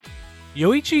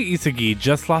Yoichi Isagi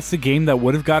just lost a game that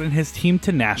would have gotten his team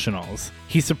to nationals.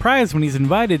 He's surprised when he's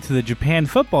invited to the Japan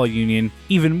Football Union,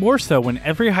 even more so when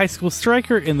every high school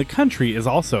striker in the country is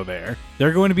also there.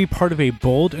 They're going to be part of a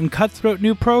bold and cutthroat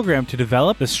new program to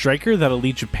develop the striker that'll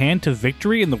lead Japan to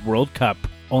victory in the World Cup.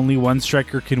 Only one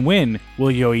striker can win.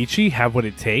 Will Yoichi have what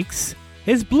it takes?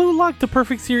 Is Blue Lock the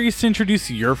perfect series to introduce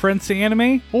your friends to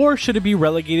anime, or should it be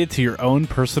relegated to your own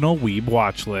personal weeb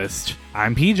watch list?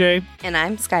 I'm PJ. And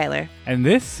I'm Skylar. And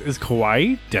this is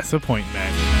Kawaii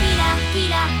Disappointment. You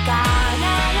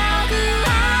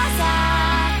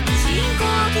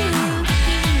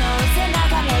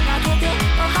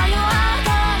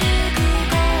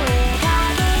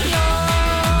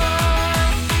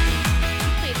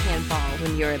played handball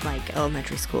when you were in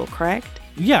elementary school, correct?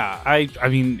 Yeah, I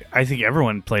mean, I think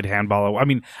everyone played handball. I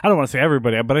mean, I don't want to say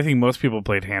everybody, but I think most people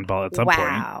played handball at some point.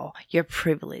 Wow, your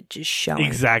privilege is showing.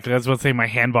 Exactly, that's what I say, my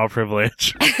handball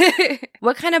privilege.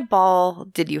 What kind of ball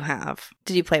did you have?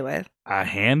 Did you play with? A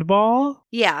handball?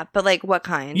 Yeah, but what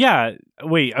kind? Yeah,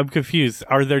 wait, I'm confused.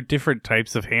 Are there different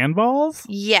types of handballs?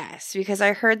 Yes, because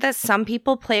I heard that some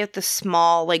people play with the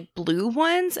small, blue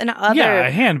ones, and Yeah, a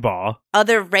handball.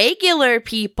 other regular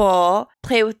people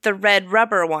play with the red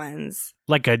rubber ones.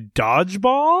 Like a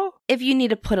dodgeball? If you need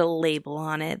to put a label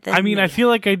on it, then I mean, I feel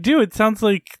like I do. It sounds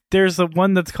like there's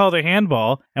one that's called a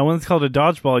handball and one that's called a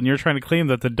dodgeball, and you're trying to claim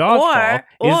that the dodgeball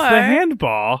is the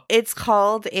handball. It's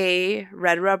called a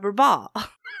red rubber ball.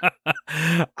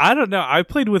 I don't know. I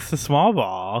played with the small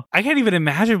ball. I can't even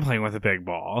imagine playing with a big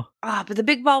ball. Ah, but the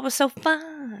big ball was so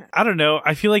fun. I don't know.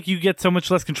 I feel like you get so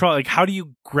much less control. Like, how do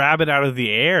you grab it out of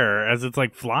the air as it's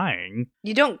flying?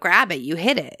 You don't grab it, you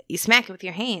hit it. You smack it with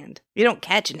your hand. You don't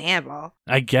catch in handball.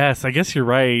 I guess you're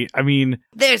right. I mean,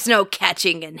 There's no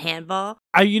catching in handball.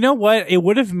 you know what? It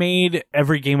would have made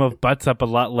every game of Butts Up a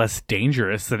lot less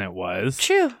dangerous than it was.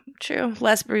 True.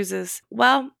 Less bruises.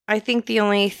 Well, I think the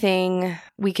only thing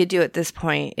we could do at this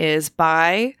point is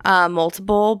buy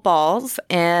multiple balls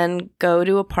and go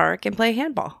to a park and play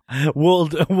handball.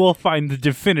 We'll find the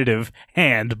definitive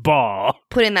handball.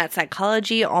 Put in that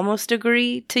psychology almost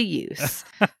degree to use.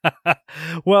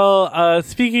 Well,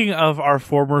 speaking of our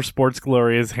former sports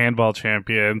glory as handball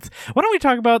champions, why don't we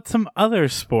talk about some other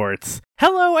sports?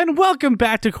 Hello and welcome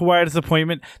back to Kawaii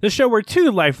Disappointment, the show where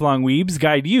two lifelong weebs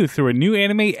guide you through a new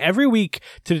anime every week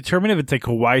to determine if it's a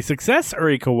kawaii success or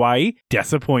a kawaii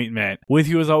disappointment. With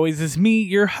you as always is me,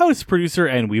 your host, producer,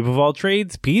 and weeb of all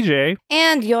trades, PJ.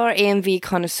 And your AMV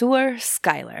connoisseur,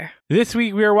 Skylar. This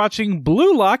week we are watching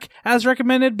Blue Lock as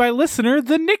recommended by listener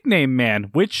The Nickname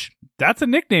Man, which that's a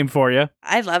nickname for you.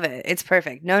 I love it. It's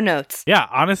perfect. No notes. Yeah,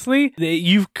 honestly,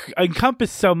 you've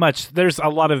encompassed so much. There's a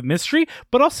lot of mystery,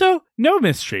 but also no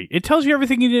mystery. It tells you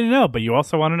everything you need to know, but you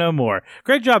also want to know more.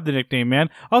 Great job, The Nickname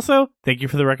Man. Also, thank you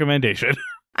for the recommendation.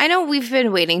 I know we've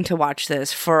been waiting to watch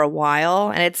this for a while,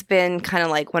 and it's been kind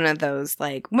of one of those,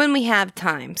 when we have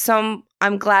time. So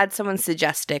I'm glad someone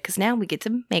suggested it, because now we get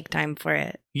to make time for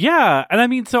it. Yeah, and I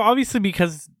mean, so obviously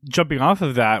because jumping off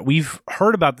of that, we've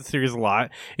heard about the series a lot.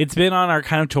 It's been on our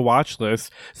kind of to watch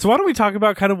list. So why don't we talk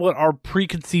about kind of what our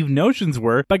preconceived notions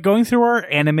were by going through our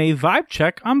anime vibe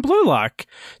check on Blue Lock.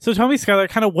 So tell me, Skylar,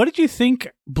 kind of what did you think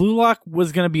Blue Lock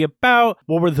was going to be about?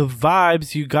 What were the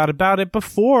vibes you got about it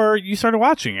before you started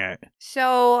watching it?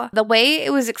 So the way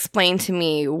it was explained to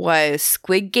me was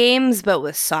Squid Games, but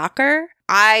with soccer.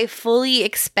 I fully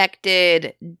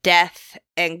expected death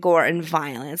and gore and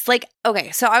violence.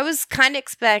 Okay, so I was kind of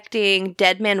expecting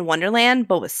Dead Man Wonderland,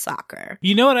 but with soccer.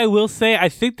 You know what I will say? I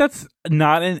think that's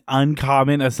not an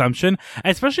uncommon assumption,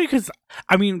 especially because,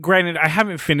 I mean, granted, I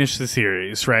haven't finished the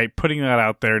series, right? Putting that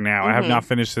out there now. I have not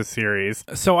finished the series.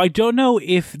 So I don't know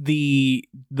if the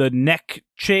neck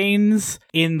chains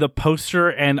in the poster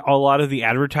and a lot of the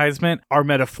advertisement are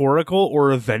metaphorical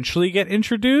or eventually get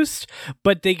introduced,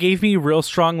 but they gave me real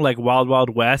strong, Wild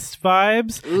Wild West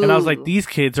vibes. Ooh. And I was like, these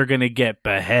kids are going to get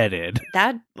beheaded.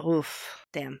 Oof,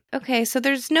 damn. Okay, so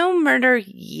there's no murder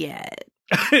yet.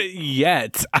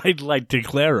 Yet, I'd like to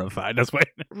clarify. That's why.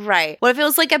 Right. What if it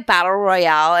was a battle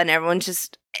royale and everyone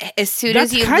just, as soon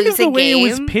as you lose a game? That's kind of the way it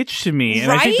was pitched to me. And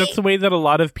right? I think that's the way that a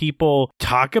lot of people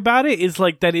talk about it, is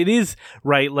that it is,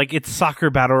 right, it's soccer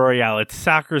battle royale, it's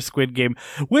soccer Squid Game,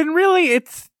 when really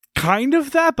it's kind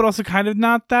of that, but also kind of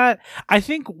not that. I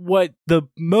think what the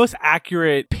most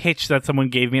accurate pitch that someone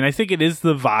gave me, and I think it is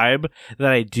the vibe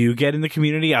that I do get in the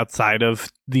community outside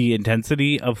of the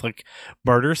intensity of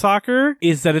murder soccer,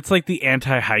 is that it's the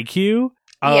anti-Haikyuu.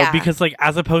 Because like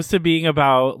as opposed to being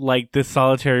about like this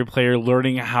solitary player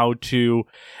learning how to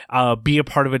be a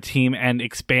part of a team and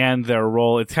expand their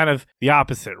role, it's kind of the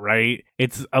opposite, right?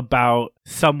 It's about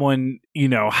someone,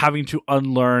 having to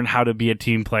unlearn how to be a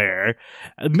team player.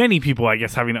 Many people, I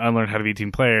guess, having to unlearn how to be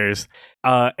team players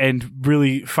and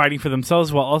really fighting for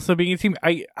themselves while also being a team.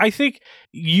 I think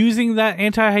using that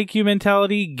anti-Haikyuu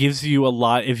mentality gives you a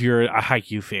lot if you're a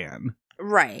Haikyuu fan.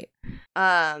 Right.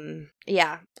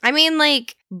 Yeah. I mean,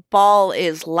 like, ball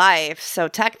is life, so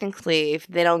technically, if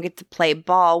they don't get to play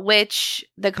ball, which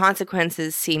the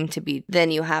consequences seem to be, then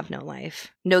you have no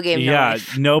life. No game, no life.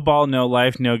 Yeah, no ball, no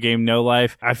life, no game, no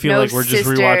life. I feel like we're just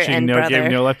rewatching No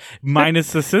Game, No Life,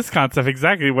 minus the cis concept,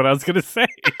 exactly what I was going to say.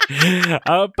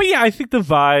 But yeah, I think the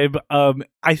vibe,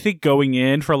 I think going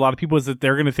in for a lot of people is that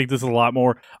they're going to think this is a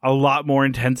lot more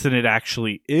intense than it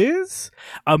actually is.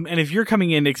 And if you're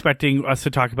coming in expecting us to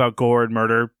talk about gore and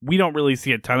murder, we don't really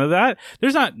see a ton of that.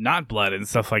 There's not blood and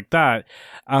stuff like that.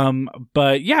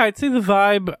 But yeah, I'd say the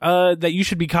vibe that you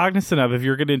should be cognizant of if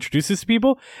you're going to introduce this to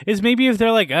people is maybe if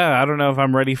they're like, I don't know if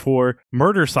I'm ready for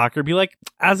murder soccer, be like,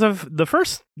 as of the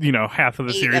first, half of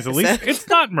the series at least, it's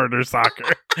not murder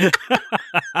soccer.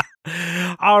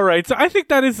 All right, so I think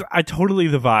that is totally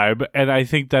the vibe, and I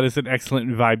think that is an excellent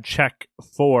vibe check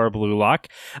for Blue Lock.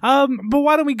 But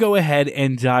why don't we go ahead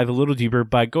and dive a little deeper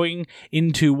by going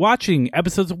into watching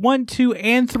episodes 1, 2,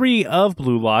 and 3 of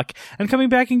Blue Lock and coming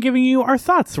back and giving you our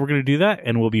thoughts. So we're going to do that,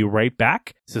 and we'll be right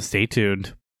back, so stay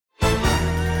tuned.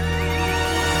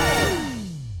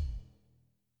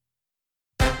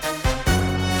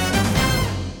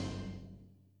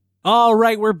 All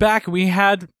right, we're back. We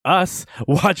had us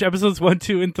watch episodes 1,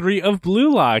 2, and 3 of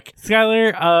Blue Lock.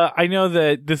 Skylar, I know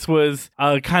that this was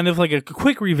kind of like a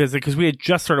quick revisit because we had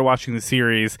just started watching the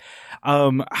series.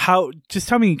 Just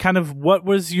tell me kind of what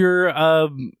was your,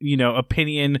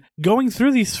 opinion going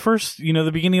through these first,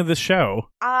 the beginning of the show?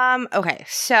 Okay,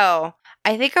 so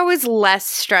I think I was less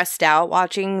stressed out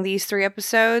watching these 3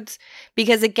 episodes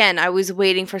because, again, I was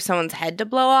waiting for someone's head to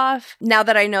blow off. Now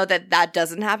that I know that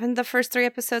doesn't happen the first 3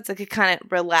 episodes, I could kind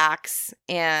of relax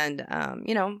and,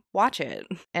 watch it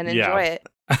and enjoy it.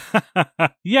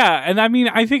 Yeah, and I mean,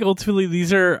 I think ultimately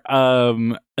these are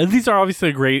obviously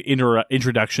a great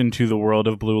introduction to the world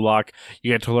of Blue Lock.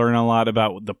 You get to learn a lot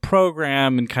about the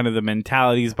program and kind of the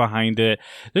mentalities behind it.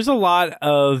 There's a lot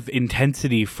of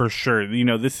intensity for sure.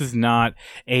 This is not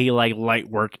a light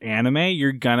work anime.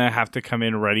 You're gonna have to come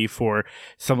in ready for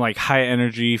some high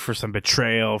energy, for some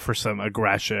betrayal, for some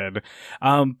aggression.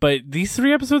 But these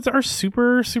 3 episodes are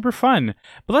super, super fun.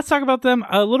 But let's talk about them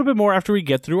a little bit more after we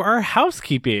get through our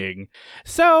housekeeping.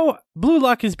 So, Blue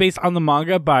Lock is based on the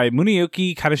manga by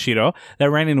Muneyuki Kaneshiro that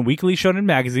ran in Weekly Shonen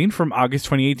Magazine from August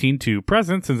 2018 to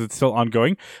present, since it's still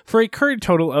ongoing, for a current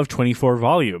total of 24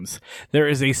 volumes. There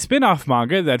is a spin-off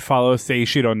manga that follows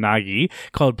Seishiro Nagi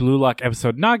called Blue Lock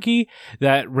Episode Nagi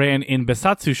that ran in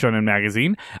Besatsu Shonen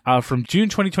Magazine from June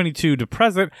 2022 to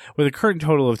present with a current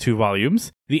total of 2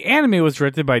 volumes. The anime was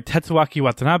directed by Tetsuaki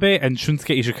Watanabe and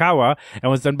Shunsuke Ishikawa and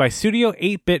was done by Studio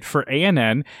 8-Bit for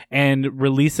ANN and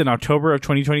released in October of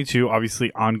 2022,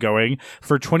 obviously ongoing,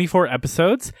 for 24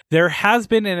 episodes. There has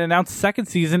been an announced second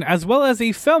season as well as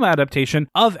a film adaptation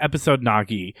of Episode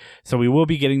Nagi, so we will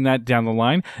be getting that down the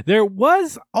line. There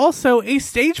was also a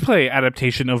stage play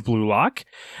adaptation of Blue Lock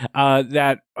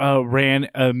that ran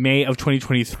May of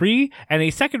 2023, and a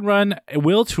second run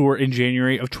will tour in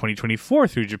January of 2024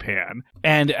 through Japan.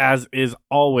 And as is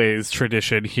always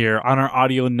tradition here on our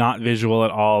audio not visual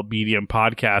at all medium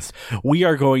podcast, we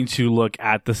are going to look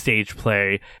at the stage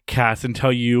play cast and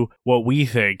tell you what we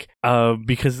think,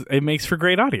 because it makes for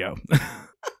great audio.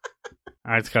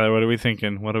 All right, Skylar, what are we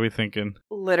thinking?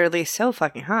 Literally so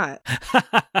fucking hot.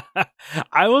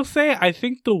 I will say, I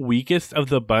think the weakest of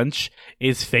the bunch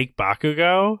is Fake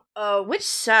Bakugo. Which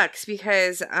sucks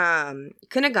because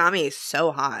Kunigami is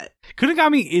so hot.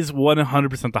 Kunigami is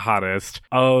 100% the hottest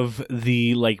of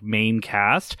the main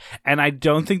cast, and I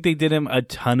don't think they did him a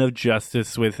ton of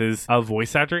justice with his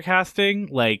voice actor casting.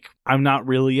 I'm not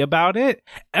really about it.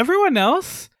 Everyone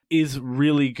else is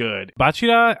really good.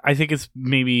 Bachira, I think, is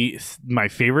maybe my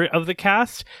favorite of the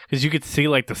cast because you could see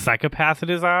the psychopath in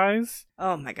his eyes.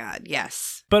 Oh my god,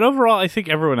 yes. But overall, I think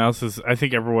everyone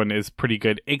is pretty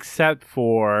good except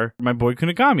for my boy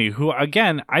Kunigami, who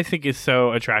again I think is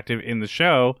so attractive in the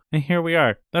show. And here we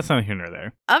are. That's not here nor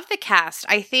there. Of the cast,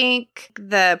 I think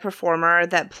the performer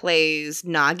that plays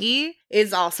Nagi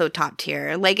is also top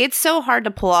tier. It's so hard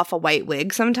to pull off a white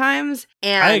wig sometimes.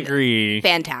 And I agree.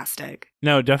 Fantastic.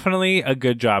 No, definitely a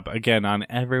good job again on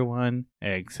everyone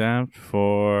Except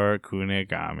for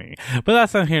Kunigami. But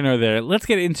that's not here nor there. Let's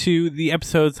get into the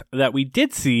episodes that we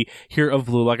did see here of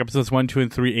Blue Lock, episodes 1, 2,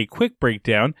 and 3, a quick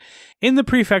breakdown. In the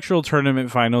prefectural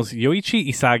tournament finals, Yoichi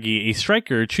Isagi, a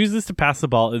striker, chooses to pass the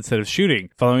ball instead of shooting,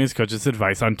 following his coach's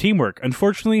advice on teamwork.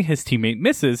 Unfortunately, his teammate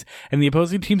misses, and the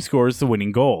opposing team scores the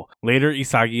winning goal. Later,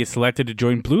 Isagi is selected to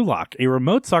join Blue Lock, a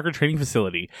remote soccer training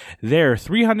facility. There,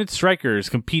 300 strikers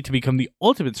compete to become the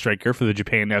ultimate striker for the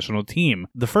Japan national team.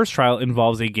 The first trial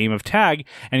involves a game of tag,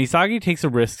 and Isagi takes a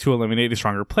risk to eliminate a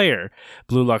stronger player.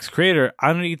 Blue Lock's creator,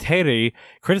 Anri Terei,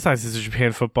 criticizes the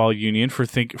Japan Football Union for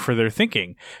their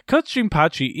thinking. Coach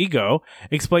Jinpachi Igo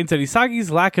explains that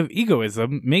Isagi's lack of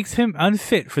egoism makes him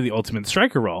unfit for the ultimate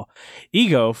striker role.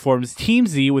 Igo forms Team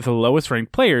Z with the lowest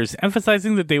ranked players,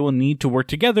 emphasizing that they will need to work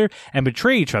together and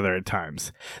betray each other at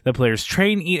times. The players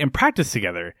train, eat, and practice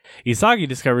together. Isagi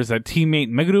discovers that teammate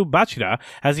Meguru Bachira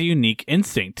has a unique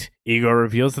instinct. Igo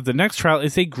reveals that the next trial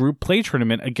is a group play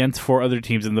tournament against 4 other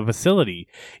teams in the facility.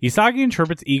 Isagi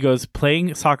interprets Igo's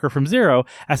playing soccer from zero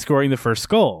as scoring the first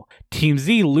goal. Team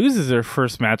Z loses their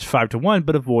first match 5-1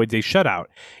 but avoids a shutout.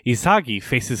 Isagi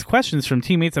faces questions from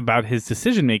teammates about his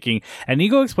decision-making, and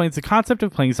Igo explains the concept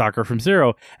of playing soccer from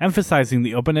zero, emphasizing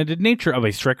the open-ended nature of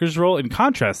a striker's role in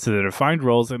contrast to the defined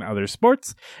roles in other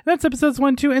sports. And that's episodes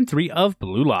 1, 2, and 3 of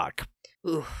Blue Lock.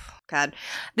 Ooh, God.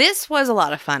 This was a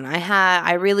lot of fun.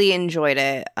 I really enjoyed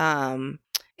it.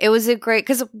 It was a great,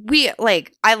 because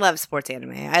I love sports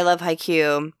anime. I love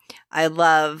Haikyuu.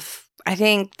 I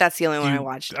think that's the only one I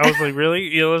watched. I was like, really?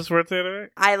 You love sports anime?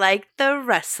 I like the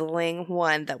wrestling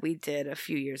one that we did a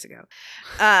few years ago.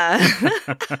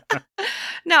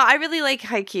 No, I really like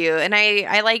Haikyuu, and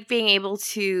I like being able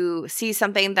to see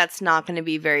something that's not going to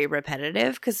be very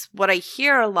repetitive, because what I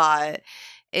hear a lot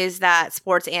is that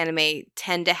sports anime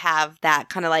tend to have that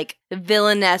kind of like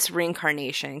villainess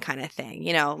reincarnation kind of thing,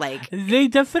 like they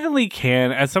definitely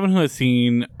can. As someone who has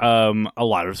seen a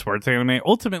lot of sports anime,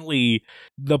 ultimately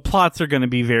the plots are going to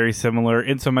be very similar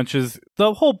in so much as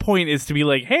the whole point is to be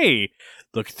like, hey,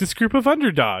 look at this group of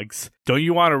underdogs. Don't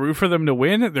you want to root for them to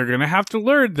win? They're going to have to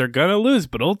learn. They're going to lose,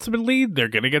 but ultimately, they're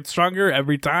going to get stronger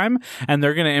every time, and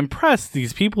they're going to impress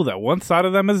these people that once thought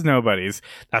of them as nobodies.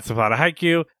 That's the plot of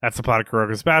Haikyuu. That's the plot of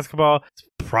Kuroko's Basketball. It's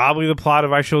probably the plot of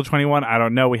Eyeshield 21. I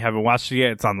don't know. We haven't watched it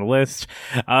yet. It's on the list.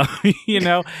 As you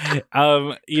go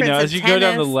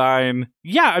down the line.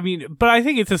 Yeah, I mean, but I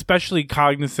think it's especially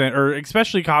cognizant or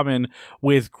especially common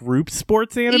with group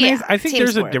sports animes. Yeah, I think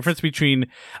there's a difference between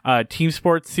team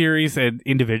sports series and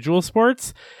individual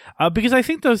sports, because I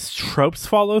think those tropes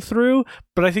follow through,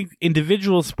 but I think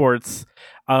individual sports,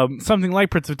 something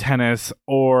like Prince of Tennis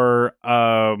or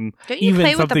Don't you even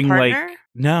play something with a like partner?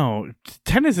 No,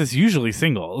 tennis is usually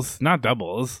singles, not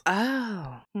doubles.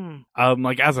 Oh.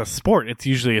 Like as a sport, it's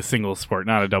usually a single sport,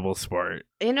 not a double sport.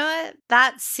 You know what?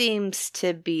 That seems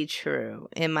to be true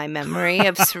in my memory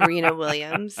of Serena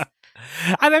Williams.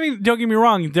 And I mean, don't get me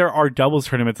wrong, there are doubles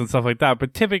tournaments and stuff like that,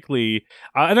 but typically,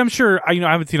 and I'm sure, I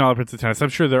haven't seen all of Prince of Tennis, I'm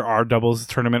sure there are doubles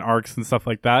tournament arcs and stuff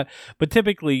like that, but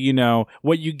typically,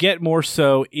 what you get more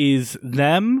so is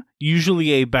them,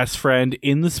 usually a best friend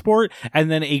in the sport, and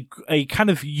then a kind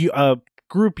of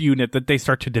group unit that they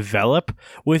start to develop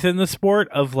within the sport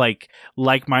of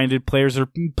like-minded players or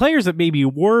players that maybe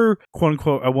were quote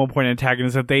unquote at one point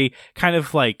antagonists that they kind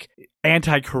of like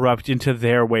anti-corrupt into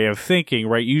their way of thinking,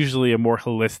 right? Usually a more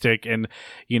holistic and,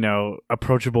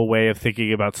 approachable way of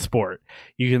thinking about sport.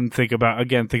 You can think about,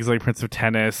 again, things like Prince of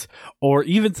Tennis, or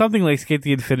even something like Skate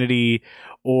the Infinity,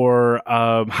 or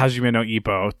Hajime no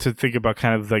Ippo, to think about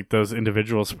kind of like those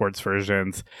individual sports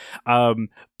versions.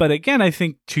 But again, I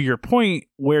think to your point,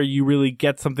 where you really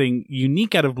get something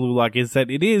unique out of Blue Lock is that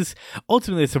it is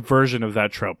ultimately a subversion of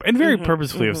that trope, and very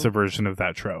purposefully a subversion of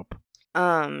that trope.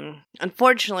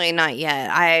 Unfortunately not yet.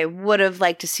 I would have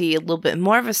liked to see a little bit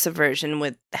more of a subversion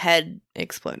with head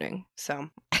exploding. So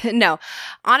no,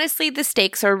 honestly, the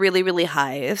stakes are really, really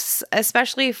high,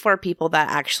 especially for people that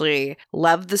actually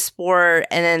love the sport.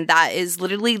 And then that is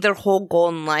literally their whole goal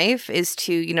in life is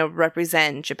to,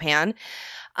 represent Japan.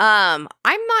 I'm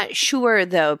not sure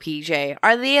though, PJ.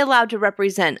 Are they allowed to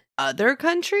represent other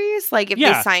countries? Like if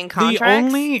they sign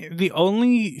contracts? The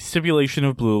only stipulation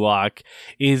of Blue Lock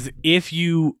is if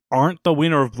you aren't the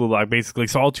winner of Blue Lock, basically.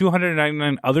 So all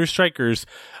 299 other strikers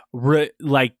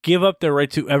give up their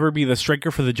right to ever be the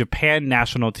striker for the Japan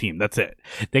national team. That's it.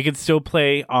 They can still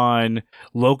play on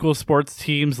local sports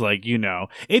teams,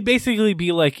 it'd basically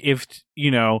be like if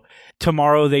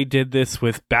tomorrow they did this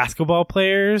with basketball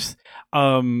players,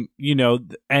 and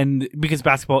because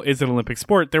basketball is an Olympic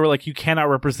sport, they were like, you cannot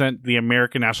represent represent the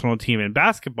American national team in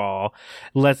basketball,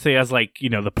 let's say as like,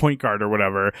 the point guard or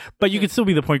whatever, but you could still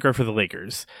be the point guard for the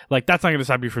Lakers. Like, that's not going to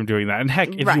stop you from doing that. And heck,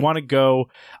 if you want to go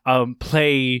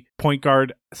play point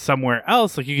guard somewhere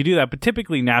else, like, you could do that. But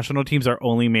typically national teams are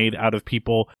only made out of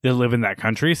people that live in that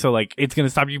country. So like, it's going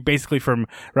to stop you basically from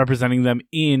representing them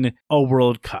in a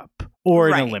World Cup or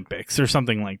an Olympics or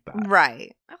something like that.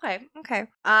 Right. Okay.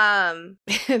 I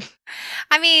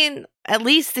mean, at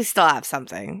least they still have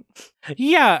something.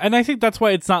 Yeah, and I think that's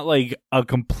why it's not like a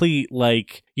complete,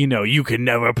 like, you can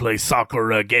never play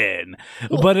soccer again.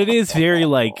 But it is very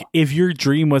like, if your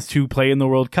dream was to play in the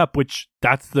World Cup, which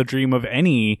that's the dream of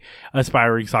any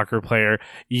aspiring soccer player,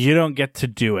 you don't get to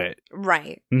do it.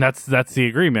 Right. And that's the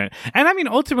agreement. And I mean,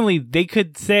 ultimately, they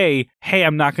could say, hey,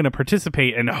 I'm not going to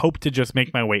participate and hope to just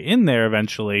make my way in there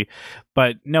eventually.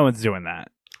 But no one's doing that.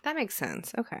 That makes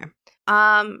sense. Okay.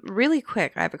 Really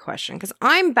quick, I have a question because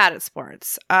I'm bad at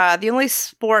sports. The only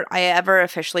sport I ever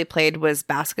officially played was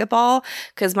basketball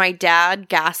because my dad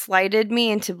gaslighted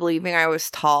me into believing I was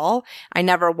tall. I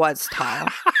never was tall.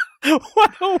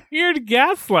 What a weird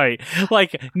gaslight.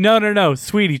 Like, no,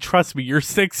 sweetie, trust me, you're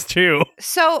 6'2".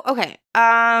 So, okay.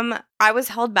 I was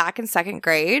held back in second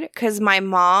grade because my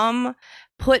mom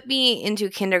put me into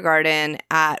kindergarten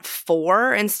at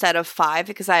 4 instead of 5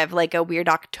 because I have like a weird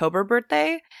October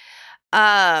birthday.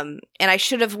 And I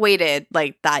should have waited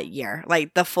like that year,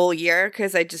 like the full year,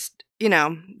 because I just,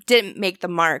 didn't make the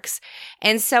marks.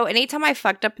 And so anytime I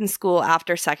fucked up in school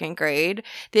after second grade,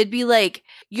 they'd be like,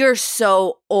 you're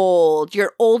so old.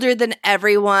 You're older than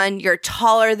everyone. You're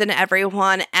taller than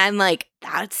everyone. And like,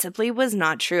 that simply was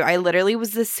not true. I literally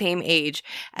was the same age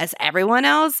as everyone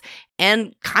else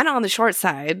and kind of on the short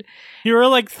side. You were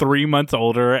like 3 months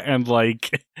older and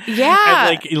like, yeah,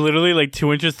 and like literally like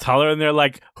 2 inches taller. And they're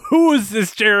like, who is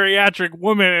this geriatric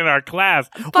woman in our class?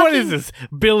 What is this,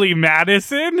 Billy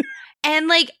Madison? And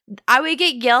like, I would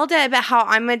get yelled at about how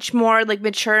I'm much more like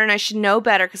mature and I should know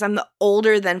better because I'm the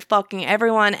older than fucking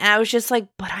everyone. And I was just like,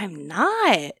 but I'm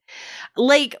not.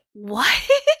 Like, what?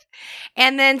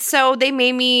 And then so they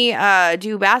made me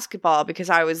do basketball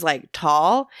because I was like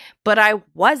tall, but I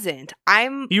wasn't.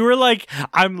 You were like,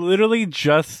 I'm literally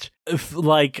just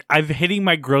like, I'm hitting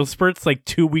my growth spurts like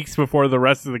 2 weeks before the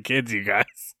rest of the kids, you guys.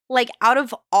 Like, out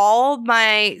of all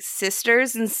my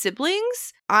sisters and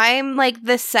siblings, I'm like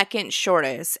the second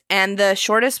shortest. And the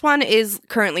shortest one is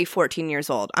currently 14 years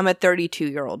old. I'm a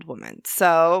 32-year-old woman.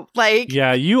 So, like...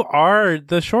 Yeah, you are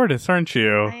the shortest, aren't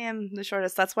you? I am the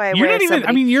shortest. That's why you're not even...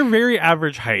 I mean, you're very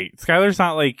average height. Skylar's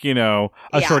not like,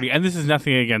 a shorty. And this is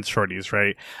nothing against shorties,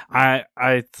 right?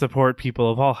 I support people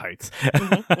of all heights.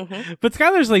 But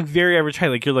Skylar's like very average height.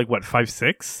 Like, you're like, what,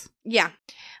 5'6"? Yeah.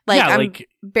 Like, yeah, I'm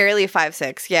barely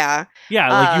 5'6", yeah. Yeah,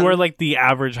 like, you are, like, the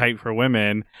average height for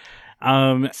women.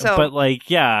 But,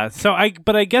 like, yeah. So, I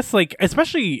guess, like,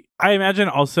 especially, I imagine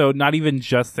also not even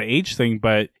just the age thing,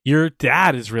 but your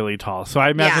dad is really tall. So, I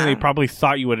imagine they probably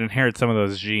thought you would inherit some of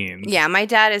those genes. Yeah, my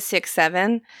dad is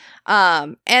 6'7".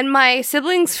 And my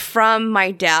siblings from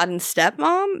my dad and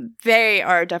stepmom, they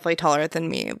are definitely taller than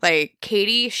me. Like,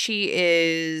 Katie, she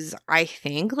is, I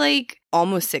think, like,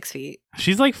 almost 6 feet.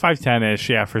 She's like 5'10"-ish,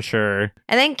 yeah, for sure.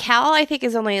 And then Cal, I think,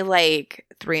 is only like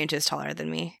 3 inches taller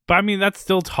than me. But I mean, that's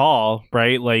still tall,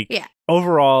 right? Like, yeah.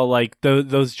 Overall, like,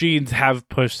 those genes have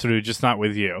pushed through, just not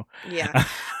with you. Yeah.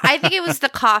 I think it was the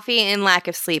coffee and lack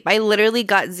of sleep. I literally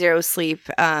got 0 sleep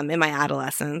in my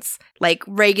adolescence. Like,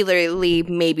 regularly,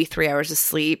 maybe 3 hours of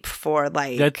sleep for,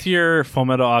 like... That's your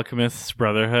Fullmetal Alchemist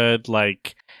Brotherhood,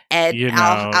 like... Ed,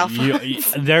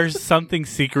 there's something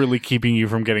secretly keeping you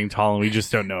from getting tall, and we just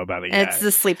don't know about it yet. It's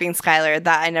the sleeping Skylar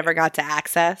that I never got to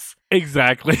access.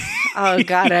 Exactly. Oh,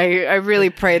 God, I really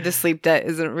pray the sleep debt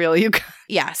isn't real, you guys.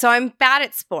 Yeah, so I'm bad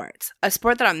at sports. A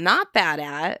sport that I'm not bad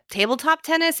at, tabletop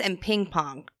tennis and ping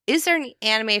pong. Is there an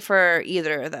anime for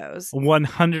either of those?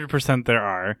 100% there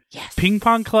are. Yes. Ping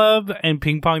Pong Club and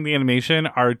Ping Pong the Animation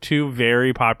are two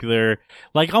very popular,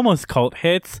 like almost cult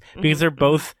hits, because they're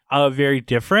both very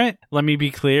different. Let me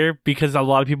be clear, because a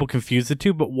lot of people confuse the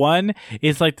two, but one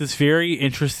is like this very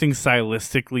interesting,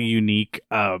 stylistically unique,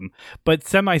 but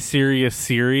semi-serious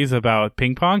series about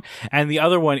ping pong, and the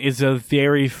other one is a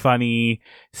very funny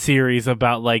series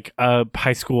about like a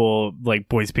high school like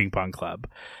boys ping pong club.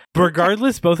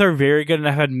 Regardless, both are very good, and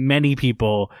I've had many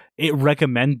people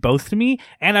recommend both to me,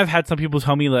 and I've had some people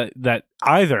tell me that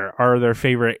either are their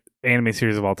favorite anime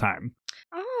series of all time.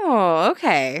 Oh,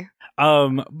 okay.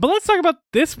 But let's talk about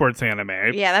this sports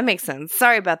anime. Yeah, that makes sense.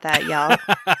 Sorry about that, y'all.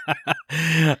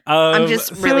 I'm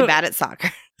just really bad at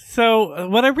soccer. So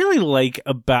what I really like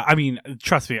about, I mean,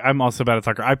 trust me, I'm also bad at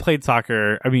soccer. I played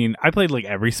soccer. I mean, I played like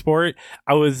every sport.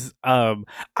 I always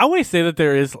say that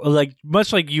there is like,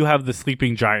 much like you have the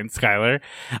sleeping giant, Skylar,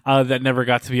 that never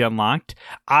got to be unlocked.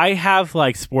 I have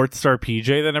like Sports Star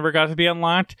PJ that never got to be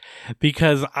unlocked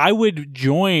because I would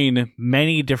join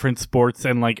many different sports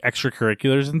and like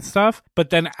extracurriculars and stuff. But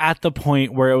then at the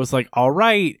point where it was like, all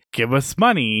right, give us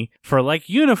money for like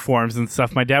uniforms and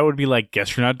stuff, my dad would be like,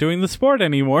 guess you're not doing the sport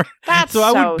anymore. That's so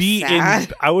I would be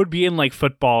sad. I would be in like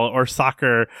football or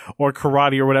soccer or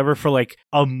karate or whatever for like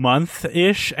a month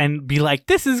ish and be like,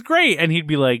 this is great. And he'd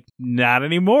be like, not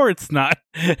anymore. It's not.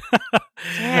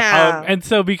 Yeah. And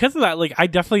so because of that, like I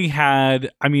definitely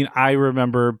had, I mean, I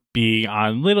remember being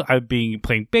on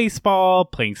playing baseball,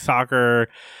 playing soccer,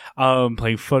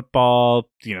 playing football,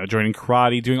 joining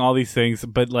karate, doing all these things,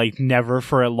 but like never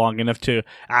for long enough to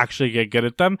actually get good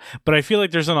at them. But I feel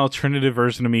like there's an alternative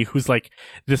version of me who's like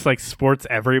this like sports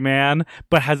everyman,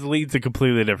 but leads a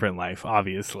completely different life,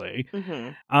 obviously.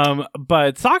 Mm-hmm.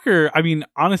 But soccer, I mean,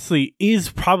 honestly, is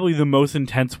probably the most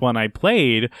intense one I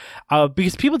played,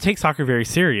 because people take soccer very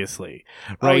seriously,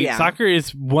 right? Oh, yeah. Soccer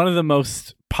is one of the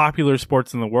most popular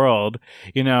sports in the world,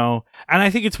 and I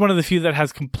think it's one of the few that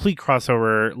has complete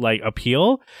crossover like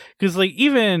appeal, because like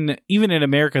even in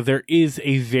America there is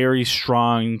a very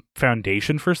strong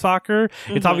foundation for soccer.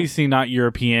 It's obviously not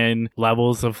European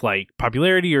levels of like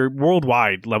popularity or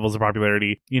worldwide levels of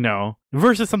popularity,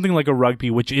 versus something like a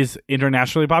rugby, which is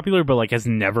internationally popular but like has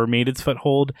never made its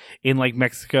foothold in like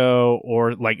Mexico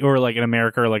or like in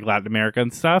America or like Latin America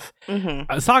and stuff.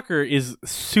 Soccer is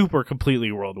super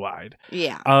completely worldwide.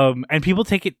 Yeah. And people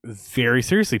take it very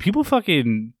seriously. People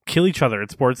fucking kill each other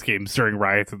at sports games during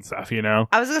riots and stuff,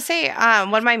 I was gonna say,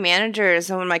 one of my managers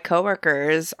and one of my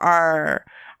coworkers are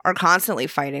constantly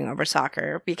fighting over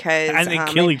soccer because and they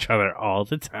kill each other all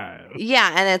the time.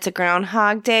 Yeah, and it's a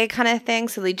Groundhog Day kind of thing,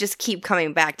 so they just keep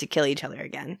coming back to kill each other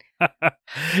again.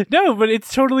 No, but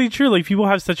it's totally true. Like people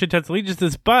have such intense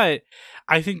allegiances, but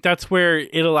I think that's where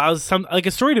it allows some like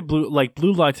a story to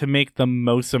Blue Lock to make the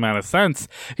most amount of sense.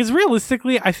 Because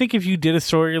realistically, I think if you did a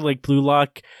story like Blue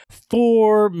Lock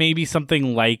for maybe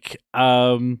something like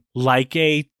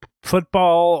a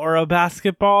football or a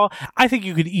basketball, I think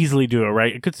you could easily do it,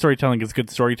 right? Good storytelling is good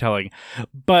storytelling,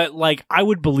 but like I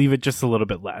would believe it just a little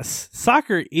bit less.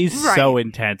 Soccer is so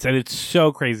intense and it's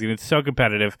so crazy and it's so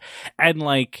competitive, and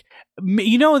like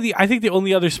I think the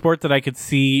only other sport that I could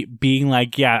see being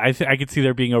like, yeah, I could see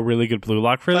there being a really good Blue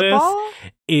Lock for football?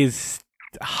 This is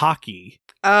hockey.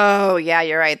 Oh, yeah,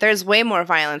 you're right. There's way more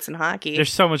violence in hockey.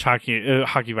 There's so much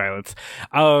hockey violence.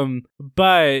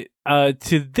 But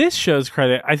to this show's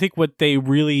credit, I think what they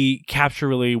really capture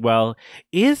really well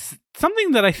is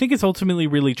something that I think is ultimately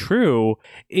really true,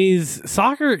 is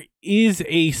soccer is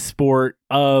a sport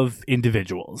of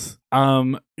individuals.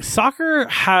 Soccer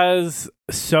has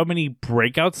so many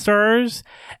breakout stars,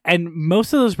 and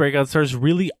most of those breakout stars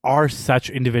really are such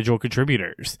individual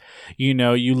contributors. You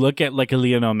look at like a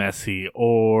Lionel Messi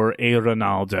or a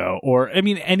Ronaldo, or I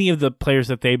mean any of the players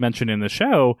that they mentioned in the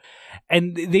show,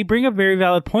 and they bring up very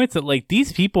valid points that like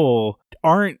these people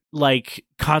aren't like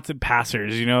constant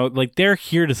passers, like they're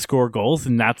here to score goals,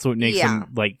 and that's what makes them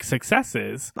like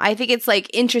successes. I think it's like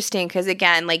interesting because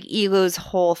again, like Elo's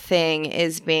whole thing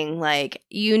is being like,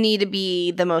 you need to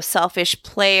be the most selfish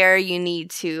player, you need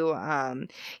to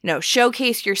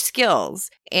showcase your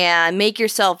skills and make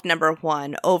yourself number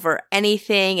one over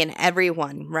anything and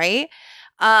everyone, right?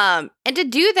 And to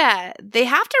do that, they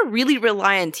have to really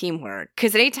rely on teamwork,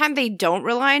 because anytime they don't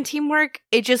rely on teamwork,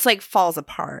 it just like falls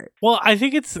apart. Well, I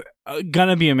think it's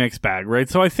gonna be a mixed bag, right?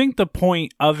 So I think the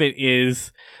point of it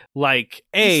is like,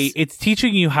 it's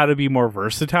teaching you how to be more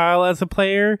versatile as a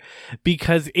player,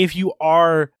 because if you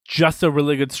are just a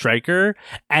really good striker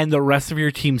and the rest of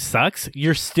your team sucks,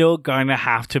 you're still gonna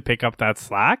have to pick up that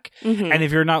slack. And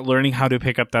if you're not learning how to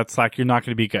pick up that slack, you're not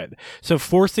gonna be good. So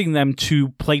forcing them to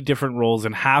play different roles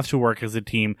and have to work as a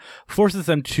team forces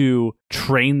them to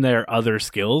train their other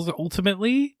skills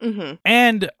ultimately.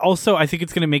 And also I think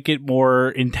it's going to make it more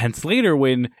intense later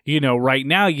when, right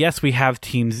now, yes, we have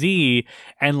Team Z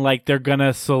and like they're going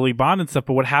to slowly bond and stuff,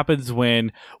 but what happens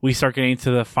when we start getting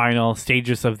to the final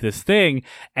stages of this thing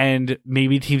and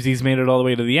maybe Team Z's made it all the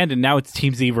way to the end and now it's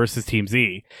Team Z versus Team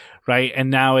Z, right? And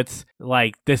now it's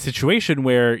like this situation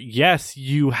where, yes,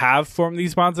 you have formed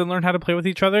these bonds and learned how to play with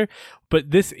each other,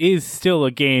 but this is still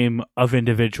a game of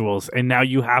individuals. And now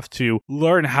you have to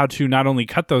learn how to not only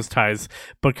cut those ties,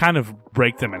 but kind of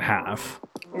break them in half.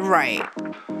 Right.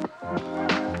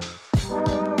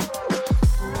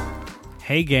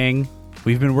 Hey, gang.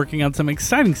 We've been working on some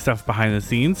exciting stuff behind the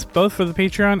scenes, both for the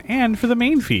Patreon and for the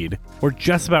main feed. We're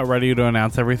just about ready to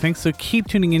announce everything, so keep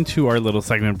tuning into our little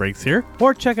segment breaks here,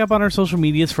 or check up on our social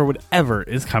medias for whatever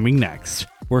is coming next.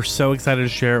 We're so excited to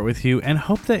share it with you and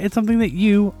hope that it's something that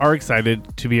you are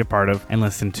excited to be a part of and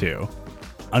listen to.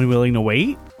 Unwilling to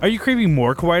wait? Are you craving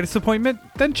more Kawaii Disappointment?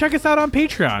 Then check us out on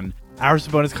Patreon. Hours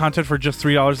of bonus content for just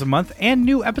 $3 a month and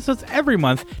new episodes every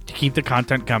month to keep the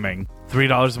content coming.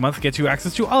 $3 a month gets you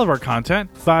access to all of our content.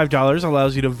 $5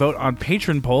 allows you to vote on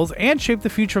patron polls and shape the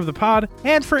future of the pod.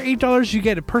 And for $8, you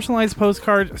get a personalized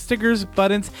postcard, stickers,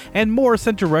 buttons, and more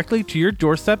sent directly to your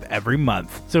doorstep every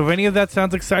month. So if any of that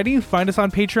sounds exciting, find us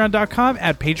on patreon.com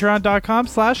at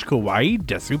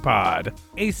patreon.com/KawaiiDesuPod.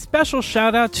 A special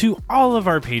shout out to all of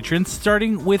our patrons,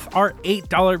 starting with our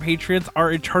 $8 patrons,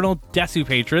 our eternal Desu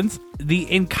patrons,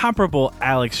 the incomparable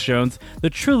Alex Jones, the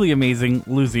truly amazing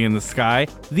Lucy in the Sky,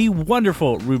 the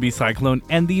wonderful Ruby Cyclone,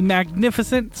 and the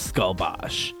magnificent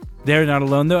Skullbosh. They're not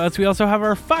alone though, as we also have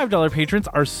our $5 patrons,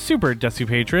 our super Desu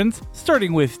patrons,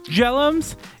 starting with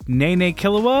Jellums, Nene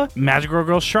Killua, Magical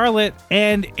Girl Charlotte,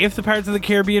 and if the Pirates of the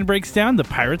Caribbean breaks down, the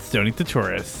pirates donate to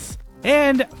tourists.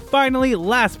 And finally,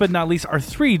 last but not least, our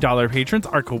 $3 patrons,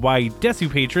 our Kawaii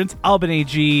Desu patrons, Alban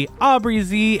AG, Aubrey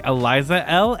Z, Eliza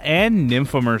L, and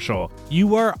Nymphomercial.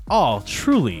 You are all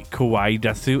truly Kawaii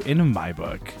Desu in my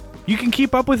book. You can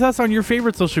keep up with us on your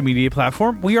favorite social media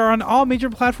platform. We are on all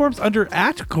major platforms under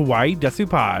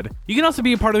 @KawaiiDesuPod. You can also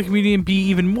be a part of the community and be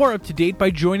even more up to date by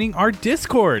joining our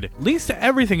Discord. Links to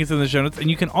everything is in the show notes,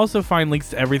 and you can also find links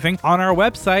to everything on our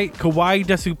website,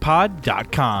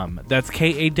 KawaiiDesupod.com. That's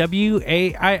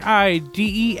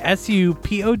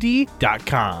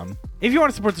KAWAIIDESUPOD.com. If you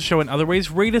want to support the show in other ways,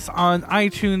 rate us on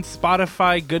iTunes,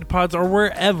 Spotify, Good Pods, or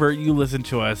wherever you listen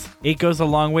to us. It goes a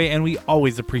long way, and we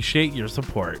always appreciate your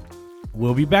support.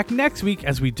 We'll be back next week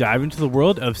as we dive into the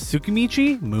world of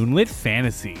Tsukimichi Moonlit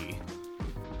Fantasy.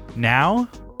 Now,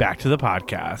 back to the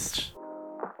podcast.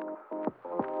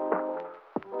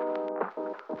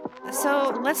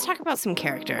 So let's talk about some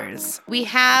characters. We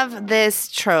have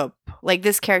this trope, like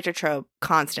this character trope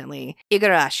constantly.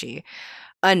 Igarashi.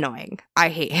 Annoying. I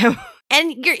hate him.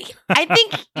 And I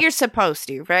think you're supposed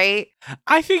to, right?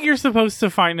 I think you're supposed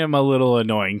to find him a little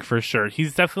annoying for sure.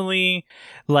 He's definitely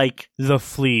like the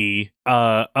flea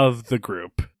of the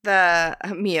group. The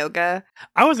Miyoga.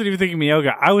 I wasn't even thinking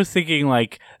Miyoga. I was thinking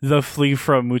like the flea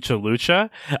from Mucha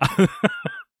Lucha.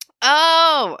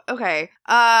 Oh, okay.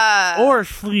 Or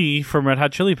Flea from Red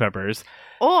Hot Chili Peppers.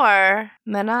 Or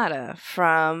Manada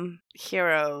from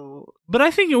Hero. But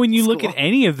I think when you School. look at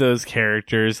any of those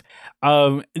characters,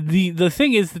 the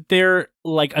thing is that they're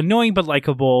like annoying but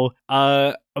likable,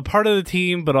 a part of the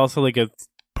team, but also like a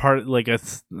part, like a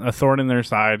thorn in their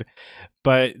side.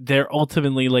 But they're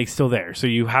ultimately like still there, so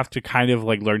you have to kind of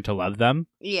like learn to love them.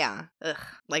 Yeah. Ugh.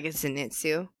 Like a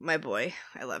Zenitsu. My boy.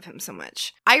 I love him so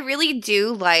much. I really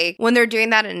do like when they're doing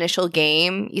that initial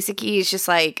game, Isaki is just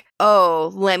like,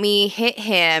 oh, let me hit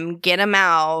him, get him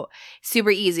out. Super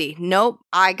easy. Nope.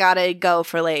 I gotta go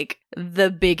for like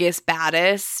the biggest,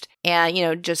 baddest. And, you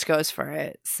know, just goes for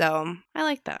it. So I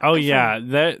like that. Oh, yeah.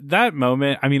 That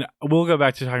moment, I mean, we'll go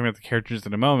back to talking about the characters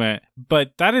in a moment,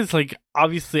 but that is like,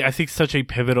 obviously, I think such a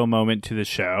pivotal moment to the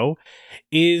show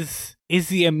is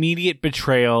the immediate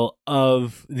betrayal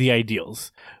of the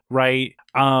ideals, right?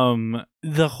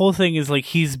 The whole thing is like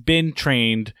he's been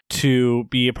trained to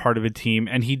be a part of a team,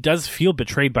 and he does feel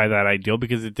betrayed by that ideal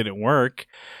because it didn't work.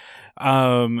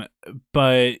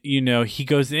 But you know, he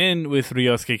goes in with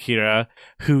Ryosuke Kira,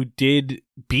 who did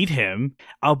beat him,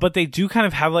 but they do kind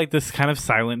of have like this kind of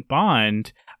silent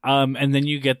bond. And then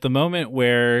you get the moment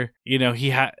where, you know,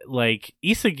 he had like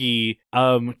Isagi,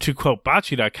 to quote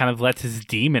Bachida, kind of lets his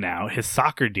demon out, his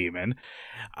soccer demon.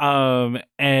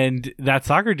 And that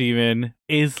soccer demon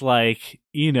is like,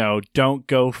 you know, don't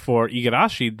go for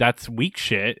Igarashi. That's weak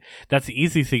shit. That's the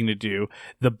easy thing to do.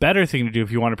 The better thing to do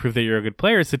if you want to prove that you're a good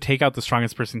player is to take out the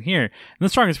strongest person here. And the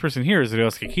strongest person here is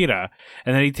Ryosuke Kira.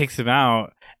 And then he takes him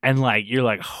out, and like, you're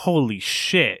like, holy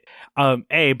shit.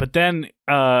 But then,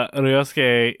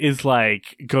 Ryosuke is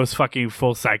like, goes fucking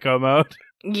full psycho mode.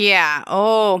 Yeah.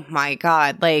 Oh my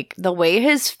God. Like the way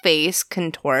his face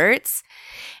contorts.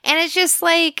 And it's just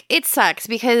like, it sucks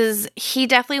because he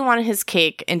definitely wanted his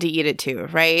cake and to eat it too,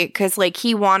 right? Because like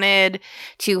he wanted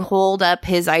to hold up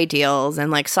his ideals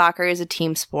and like soccer is a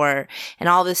team sport and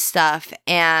all this stuff.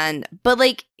 But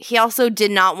like he also did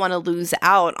not want to lose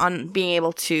out on being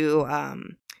able to,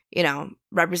 you know,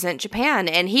 represent Japan.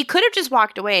 And he could have just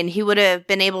walked away and he would have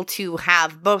been able to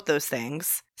have both those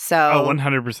things. So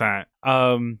 100%.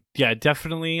 Yeah,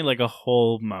 definitely like a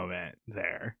whole moment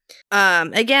there.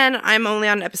 Again, I'm only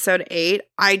on episode 8.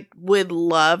 I would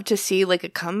love to see like a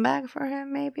comeback for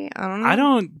him, maybe. I don't know. I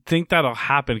don't think that'll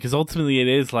happen because ultimately it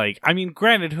is like, I mean,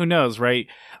 granted, who knows, right?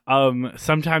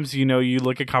 Sometimes, you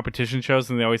look at competition shows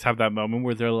and they always have that moment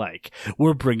where they're like,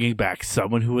 we're bringing back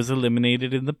someone who was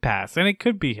eliminated in the past, and it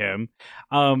could be him.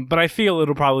 But I feel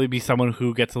it'll probably be someone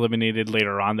who gets eliminated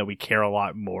later on that we care a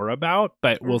lot more about,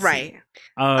 but we'll see.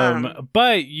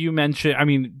 But you mentioned, I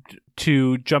mean,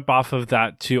 to jump off of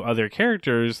that to other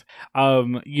characters,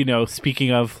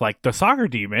 speaking of like the soccer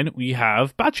demon, we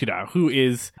have Bachira, who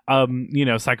is,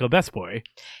 Psycho Best Boy.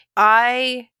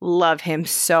 I love him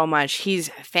so much. He's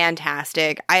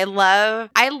fantastic. I love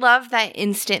that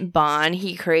instant bond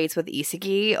he creates with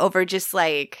Isagi over just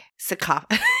like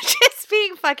just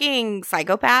being fucking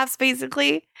psychopaths,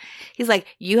 basically. He's like,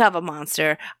 you have a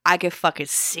monster. I could fucking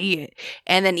see it.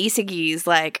 And then Isagi's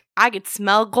like, I could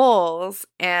smell goals.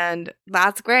 And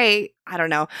that's great. I don't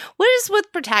know. What is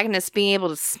with protagonists being able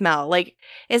to smell? Like,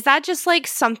 is that just like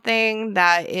something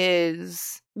that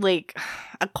is like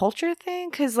a culture thing?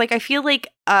 Because like I feel like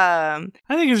I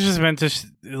think it's just meant to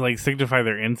like signify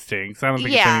their instincts. I don't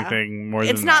think it's anything more than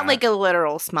that. It's not like a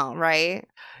literal smell, right?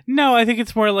 No, I think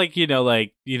it's more like you're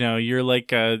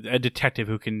like a detective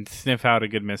who can sniff out a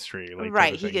good mystery, like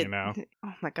right. Thing,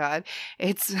 Oh my god,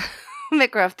 it's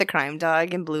McGruff the crime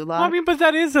dog in Blue Lock. Well, I mean, but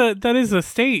that is a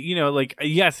state, like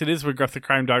yes, it is McGruff the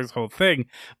crime dog's whole thing,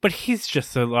 but he's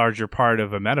just a larger part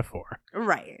of a metaphor.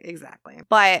 Right, exactly.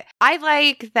 But I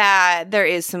like that there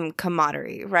is some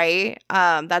camaraderie, right?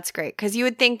 That's great because you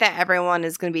would think that everyone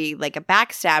is going to be like a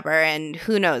backstabber, and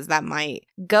who knows, that might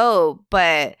go.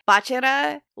 But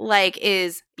Bachira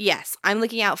is, yes, I'm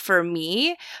looking out for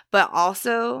me, but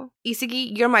also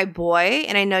Isagi, you're my boy,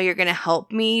 and I know you're going to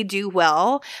help me do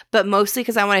well, but mostly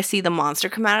because I want to see the monster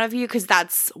come out of you, because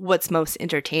that's what's most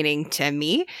entertaining to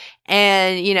me.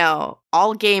 And,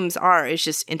 all games is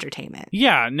just entertainment.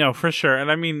 Yeah, no, for sure.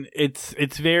 And I mean, it's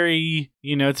very,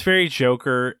 it's very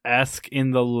Joker-esque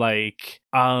in the like,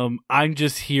 I'm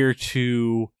just here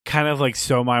to kind of like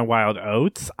sow my wild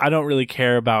oats. I don't really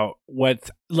care about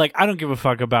I don't give a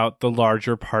fuck about the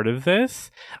larger part of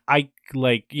this. I'm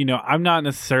not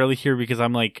necessarily here because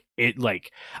I'm like,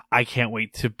 I can't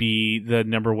wait to be the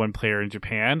number one player in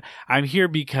Japan. I'm here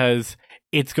because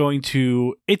it's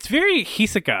very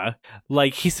Hisoka,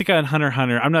 like Hisoka and Hunter x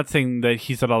Hunter. I'm not saying that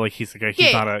he's at all like Hisoka.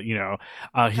 He's not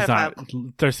he's not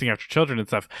thirsting after children and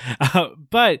stuff.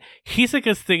 But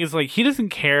Hisoka's thing is like, he doesn't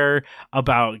care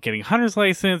about getting Hunter's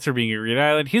license or being a Green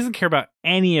Island. He doesn't care about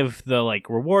any of the like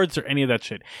rewards or any of that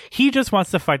shit. He just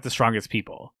wants to fight the strongest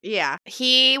people. Yeah.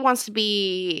 He wants to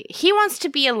be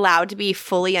allowed to be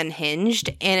fully unhinged,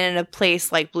 and in a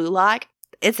place like Blue Lock,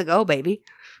 it's a go, baby.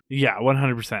 Yeah,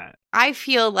 100%. I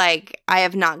feel like I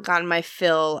have not gotten my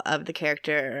fill of the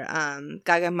character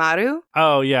Gagamaru.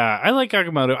 Oh yeah, I like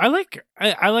Gagamaru. I like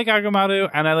Gagamaru,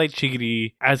 and I like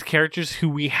Chigiri as characters who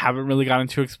we haven't really gotten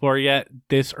to explore yet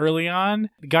this early on.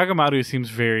 Gagamaru seems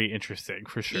very interesting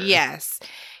for sure. Yes.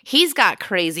 He's got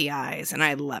crazy eyes, and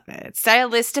I love it.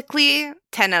 Stylistically,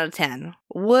 10 out of 10.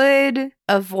 Would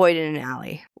avoid in an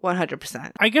alley,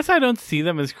 100%. I guess I don't see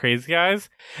them as crazy eyes.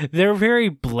 They're very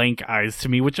blank eyes to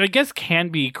me, which I guess can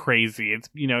be crazy. It's,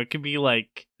 it can be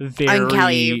like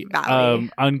very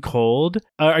uncold.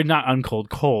 Or not uncold,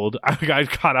 cold. I got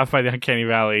caught off by the Uncanny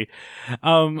Valley.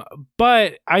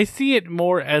 But I see it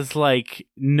more as like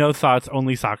no thoughts,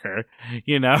 only soccer,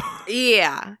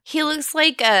 Yeah. He looks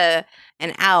like an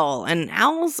owl, and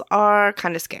owls are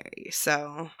kind of scary,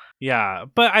 so... Yeah,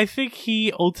 but I think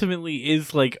he ultimately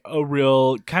is like a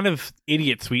real kind of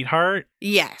idiot sweetheart.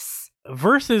 Yes.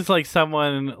 Versus like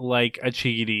someone like a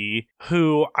Chigiri,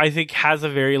 who I think has a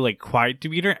very like quiet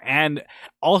demeanor and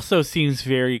also seems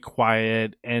very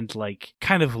quiet and like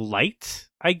kind of light,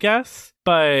 I guess,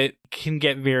 but can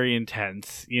get very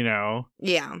intense,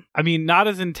 Yeah. I mean, not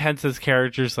as intense as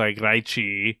characters like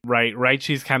Raichi, right?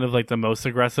 Raichi's kind of like the most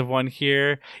aggressive one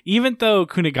here. Even though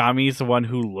Kunigami is the one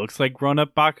who looks like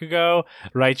grown-up Bakugo,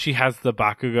 Raichi has the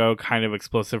Bakugo kind of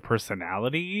explosive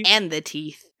personality. And the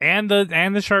teeth. And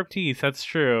the sharp teeth, that's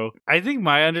true. I think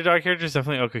my underdog character is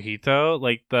definitely Okuhito,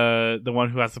 like the one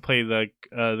who has to play the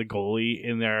goalie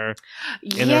in their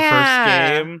first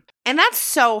game. And that's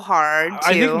so hard, too.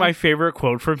 I think my favorite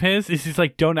quote from his is he's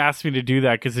like, don't ask me to do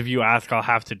that, because if you ask, I'll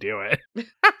have to do it.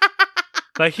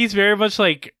 Like, he's very much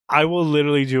like, I will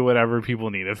literally do whatever people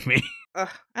need of me.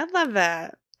 I love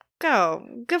that. go.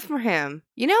 Good for him.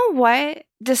 You know what?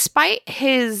 Despite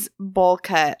his bowl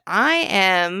cut, I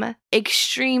am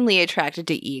extremely attracted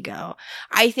to Ego.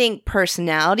 I think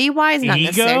personality-wise, not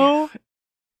necessarily.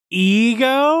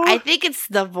 Ego? I think it's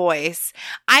the voice.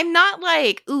 I'm not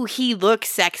like, ooh, he looks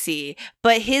sexy,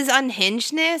 but his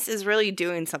unhingedness is really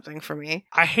doing something for me.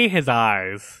 I hate his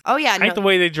eyes. Oh, yeah. I hate the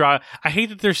way they draw. I hate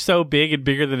that they're so big and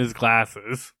bigger than his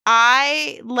glasses.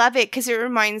 I love it because it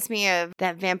reminds me of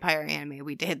that vampire anime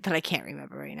we did that I can't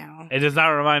remember right now. It does not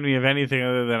remind me of anything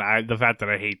other than the fact that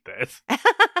I hate this.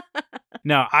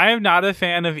 No, I am not a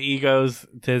fan of Ego's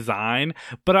design,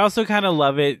 but I also kind of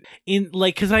love it in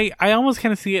like, cause I almost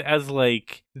kind of see it as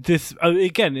like this,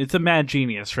 again, it's a mad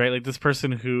genius, right? Like this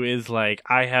person who is like,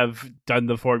 I have done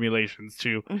the formulations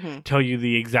to tell you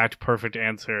the exact perfect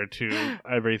answer to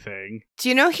everything. Do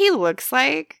you know he looks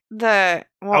like he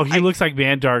looks like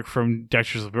Mandark from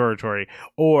Dexter's Laboratory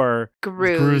or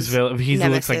Gru's he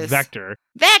looks like Vector.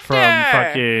 Vector! From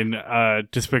fucking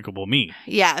Despicable Me.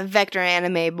 Yeah, Vector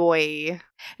anime boy.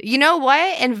 You know what?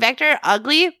 And Vector,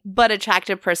 ugly, but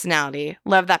attractive personality.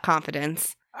 Love that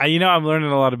confidence. I'm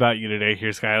learning a lot about you today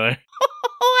here, Skylar.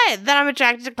 What? That I'm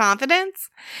attracted to confidence?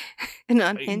 And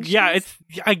unhinged? Yeah, it's,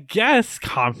 I guess,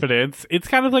 confidence. It's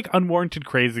kind of like unwarranted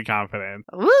crazy confidence.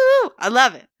 Woo! I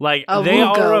love it. Like, they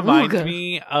all remind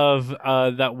me of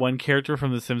that one character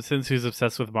from The Simpsons who's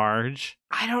obsessed with Marge.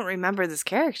 I don't remember this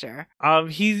character.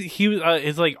 He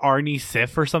is like Arnie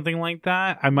Sif or something like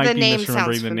that. I might be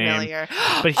misremembering the name.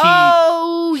 But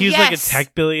he's like a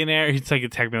tech billionaire. He's like a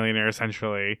tech millionaire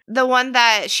essentially. The one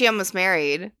that she almost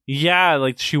married. Yeah,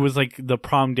 like she was like the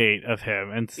prom date of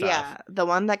him and stuff. Yeah, the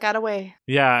one that got away.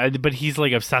 Yeah, but he's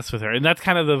like obsessed with her, and that's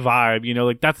kind of the vibe,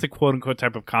 like that's the quote unquote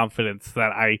type of confidence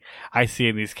that I see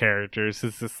in these characters.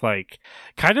 It's just like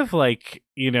kind of like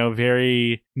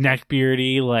very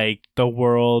neckbeardy, like the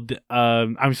world,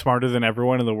 I'm smarter than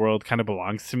everyone in the world kind of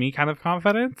belongs to me kind of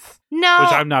confidence. No.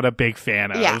 Which I'm not a big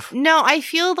fan of. Yeah. No, I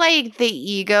feel like the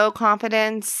ego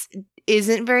confidence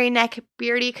isn't very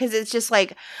neckbeardy because it's just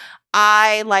like,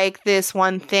 I like this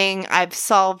one thing. I've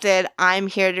solved it. I'm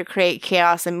here to create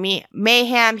chaos and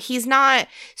mayhem. He's not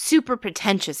super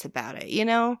pretentious about it,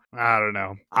 I don't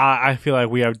know. I feel like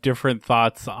we have different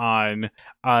thoughts on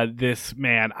this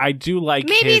man. I do like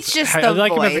Maybe it's just the I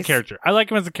like voice. him as a character. I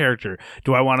like him as a character.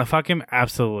 Do I want to fuck him?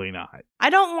 Absolutely not. I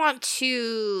don't want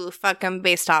to fuck him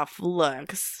based off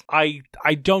looks. I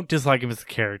don't dislike him as a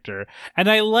character. And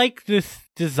I like this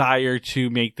desire to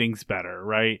make things better,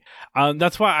 right?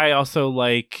 That's why I also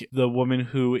like the woman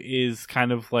who is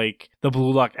kind of like the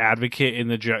Blue Lock advocate in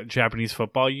the Japanese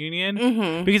Football Union.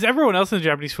 Mm-hmm. Because everyone else in the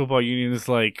Japanese Football Union is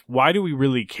like, why do we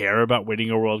really care about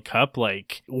winning a World Cup?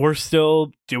 Like, we're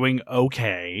still doing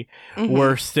okay. Mm-hmm.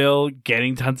 We're still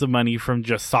getting tons of money from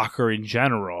just soccer in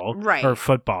general. Right. Or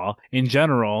football in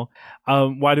general.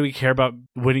 Why do we care about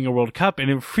winning a World Cup? And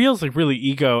it feels like really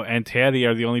Ego and Terry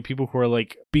are the only people who are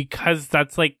like, because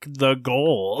that's like the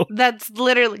goal. That's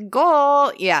literally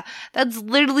goal. Yeah. That's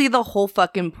literally the whole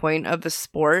fucking point of the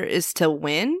sport is to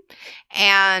win.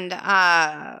 And,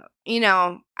 but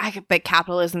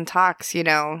capitalism talks,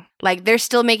 like they're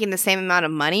still making the same amount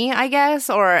of money, I guess,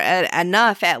 or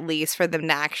enough at least for them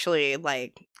to actually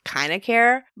like kind of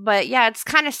care. But yeah, it's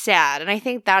kind of sad. And I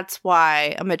think that's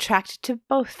why I'm attracted to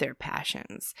both their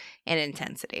passions and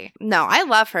intensity. No, I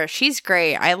love her. She's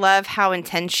great. I love how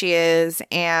intense she is.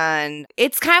 And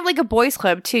it's kind of like a boys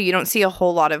club too. You don't see a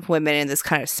whole lot of women in this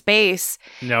kind of space.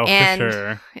 No, and for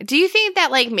sure. Do you think that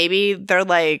like maybe they're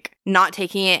like not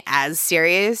taking it as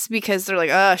serious because they're like,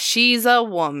 oh, she's a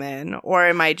woman? Or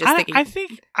am I just thinking?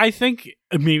 I think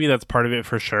maybe that's part of it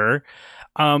for sure.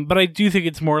 But I do think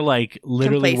it's more like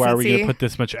literally why are we going to put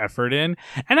this much effort in?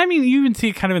 And I mean, you even see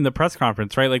it kind of in the press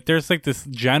conference, right? Like there's like this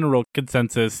general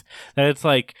consensus that it's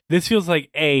like, this feels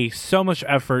like so much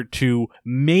effort to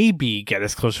maybe get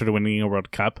us closer to winning a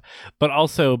World Cup, but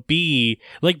also B,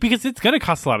 like, because it's going to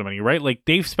cost a lot of money, right? Like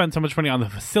they've spent so much money on the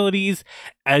facilities,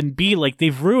 and B, like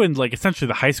they've ruined like essentially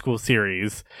the high school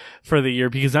series for the year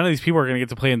because none of these people are going to get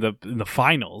to play in the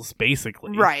finals,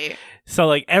 basically. Right. So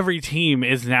like every team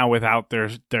is now without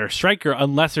their striker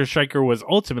unless their striker was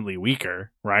ultimately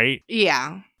weaker, right?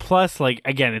 Yeah. Plus, like,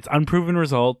 again, it's unproven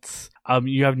results.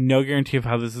 You have no guarantee of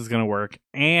how this is going to work.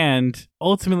 And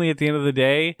ultimately, at the end of the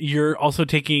day, you're also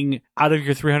taking out of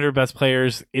your 300 best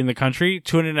players in the country,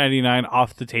 299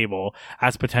 off the table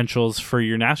as potentials for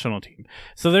your national team.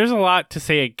 So there's a lot to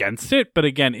say against it. But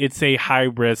again, it's a high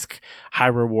risk, high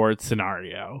reward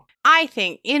scenario. I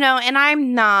think, and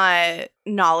I'm not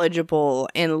knowledgeable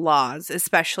in laws,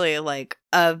 especially like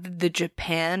of the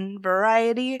Japan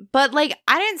variety. But like,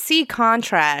 I didn't see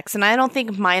contracts, and I don't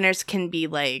think minors can be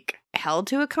like held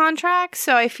to a contract.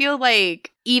 So I feel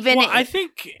like even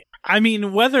I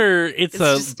mean, whether it's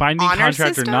a binding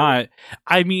contract or not,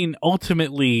 I mean,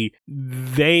 ultimately,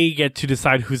 they get to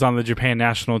decide who's on the Japan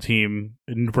national team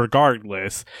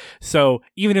regardless. So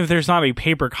even if there's not a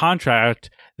paper contract,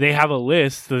 they have a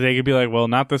list that they could be like, well,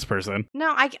 not this person.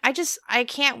 No, I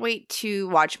can't wait to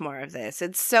watch more of this.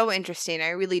 It's so interesting. I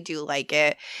really do like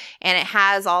it. And it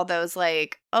has all those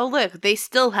like, oh, look, they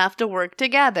still have to work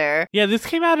together. Yeah, this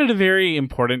came out at a very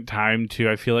important time, too,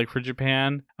 I feel like, for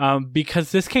Japan.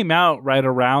 Because this came out right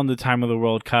around the time of the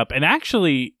World Cup. And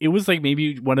actually, it was like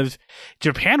maybe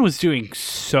Japan was doing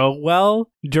so well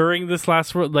during this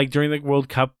during the World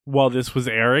Cup while this was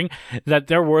airing, that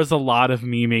there was a lot of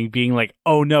memeing being like,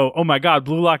 oh no, oh my god,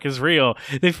 Blue Lock is real.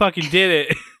 They fucking did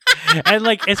it. And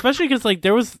like, especially because like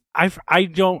there was,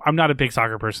 I'm not a big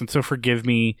soccer person, so forgive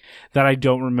me that I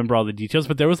don't remember all the details,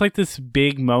 but there was like this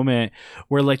big moment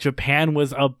where like Japan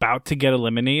was about to get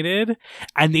eliminated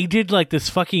and they did like this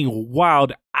fucking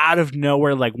wild out of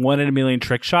nowhere, like 1 in a million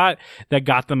trick shot that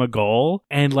got them a goal.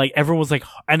 And like everyone was like,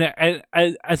 and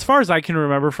as far as I can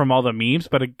remember from all the memes,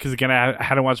 but because again, I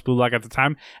hadn't watched Blue Lock at the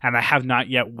time and I have not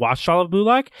yet watched all of Blue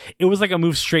Lock, it was like a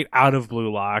move straight out of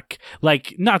Blue Lock.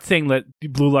 Like, not saying that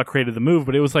Blue Lock created the move,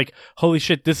 but it was like, holy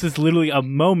shit, this is literally a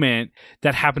moment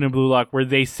that happened in Blue Lock where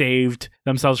they saved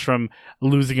themselves from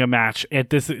losing a match at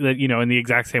this, you know, in the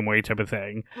exact same way type of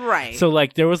thing. Right. So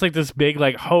like there was like this big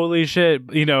like, holy shit,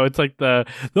 you know, it's like the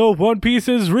One Piece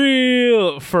is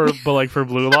real for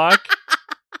Blue Lock.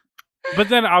 But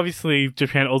then obviously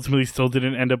Japan ultimately still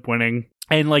didn't end up winning.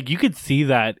 And like you could see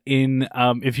that in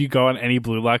if you go on any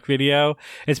Blue Lock video,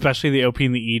 especially the OP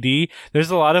and the ED,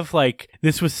 there's a lot of like,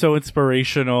 this was so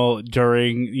inspirational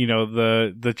during, you know,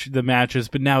 the matches,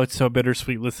 but now it's so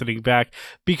bittersweet listening back,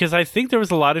 because I think there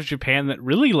was a lot of Japan that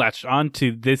really latched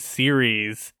onto this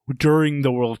series during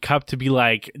the World Cup to be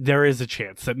like, there is a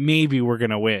chance that maybe we're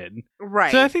gonna win.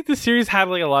 Right. So I think the series had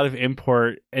like a lot of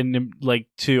import and like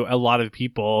to a lot of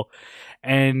people.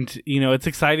 And, you know, it's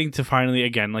exciting to finally,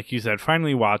 again, like you said,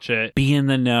 finally watch it, be in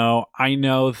the know. I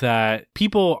know that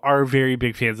people are very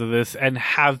big fans of this and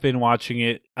have been watching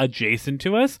it adjacent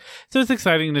to us. So it's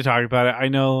exciting to talk about it. I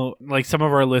know, like, some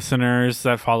of our listeners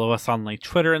that follow us on, like,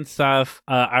 Twitter and stuff,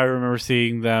 I remember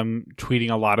seeing them tweeting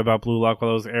a lot about Blue Lock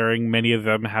while it was airing, many of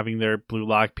them having their Blue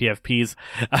Lock PFPs.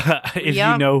 If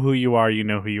you know who you are, you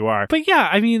know who you are. But yeah,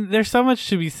 I mean, there's so much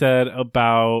to be said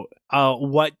about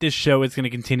what this show is going to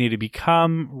continue to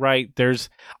become, right? There's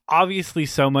obviously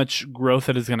so much growth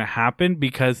that is going to happen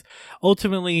because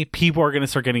ultimately people are going to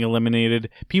start getting eliminated.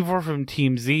 People from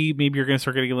Team Z, maybe you're going to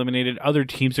start getting eliminated. Other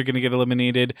teams are going to get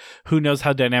eliminated. Who knows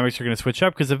how dynamics are going to switch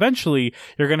up, because eventually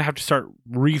you're going to have to start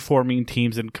reforming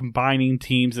teams and combining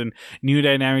teams, and new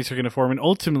dynamics are going to form, and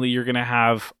ultimately you're going to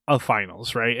have a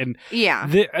finals, right? And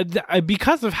yeah,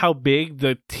 because of how big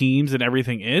the teams and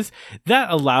everything is,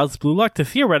 that allows Blue Lock to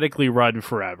theoretically run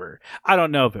forever. I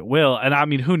don't know if it will, and I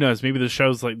mean, who knows? Maybe the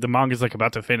show's like, the manga's like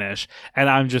about to finish, and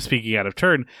I'm just speaking out of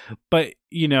turn. But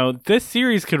you know, this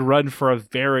series could run for a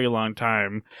very long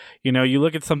time. You know, you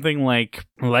look at something like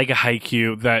a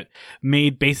Haikyuu that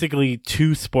made basically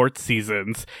 2 sports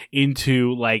seasons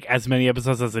into like as many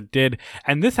episodes as it did,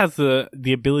 and this has the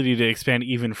ability to expand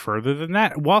even further than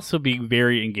that, while also being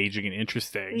very engaging and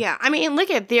interesting. Yeah, I mean,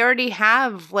 look at, they already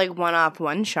have like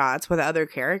one shots with other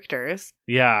characters.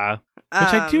 Yeah, which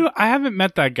I haven't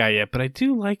met that guy yet, but I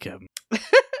do like him.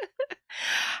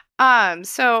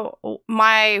 So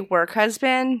my work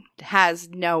husband has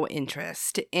no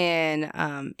interest in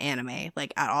anime,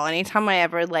 like, at all. Anytime I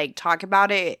ever like talk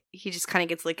about it, he just kind of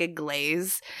gets like a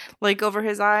glaze like over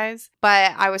his eyes.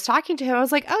 But I was talking to him, I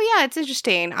was like, oh yeah, it's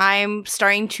interesting. I'm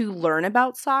starting to learn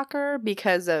about soccer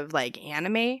because of like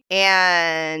anime.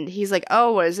 And he's like,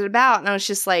 oh, what is it about? And I was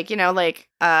just like, you know, like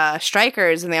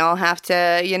strikers, and they all have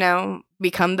to, you know,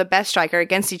 become the best striker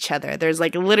against each other. There's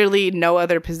like literally no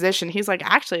other position. He's like,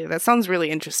 actually, that sounds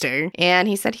really interesting. And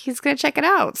he said he's going to check it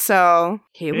out. So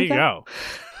here we go.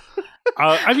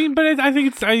 I mean, but I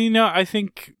think it's, you know, I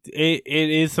think it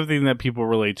is something that people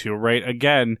relate to, right?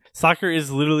 Again, soccer is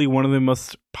literally one of the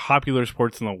most popular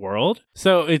sports in the world.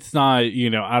 So it's not, you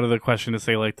know, out of the question to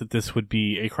say like that this would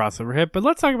be a crossover hit, but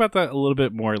let's talk about that a little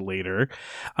bit more later.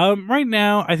 Right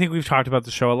now, I think we've talked about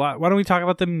the show a lot. Why don't we talk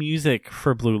about the music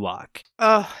for Blue Lock?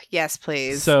 Oh, yes,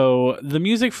 please. So the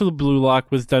music for the Blue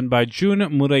Lock was done by Jun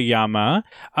Murayama.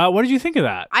 What did you think of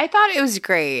that? I thought it was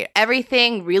great.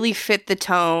 Everything really fit the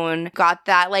tone, got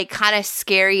that like kind of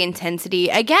scary intensity.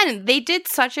 Again, they did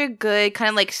such a good kind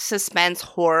of like suspense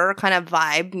horror kind of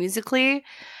vibe musically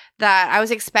that I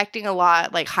was expecting a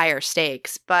lot like higher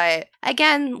stakes. But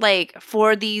again, like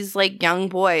for these like young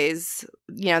boys,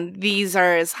 you know, these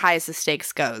are as high as the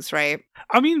stakes goes, right?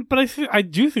 I mean, but I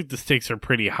do think the stakes are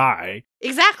pretty high.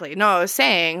 Exactly. No, I was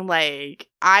saying, like,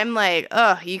 I'm like,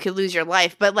 oh, you could lose your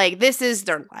life, but like, this is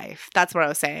their life. That's what I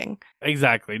was saying.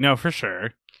 Exactly. No, for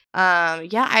sure.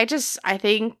 Yeah, I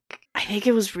think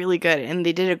it was really good, and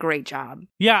they did a great job.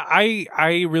 Yeah,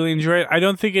 I really enjoy it. I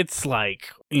don't think it's like,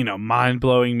 you know,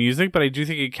 mind-blowing music, but I do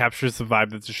think it captures the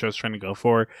vibe that the show's trying to go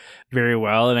for very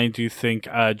well, and I do think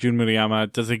Jun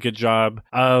Murayama does a good job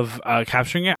of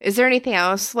capturing it. Is there anything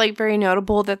else like very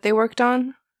notable that they worked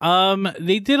on?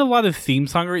 They did a lot of theme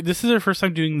song. This is their first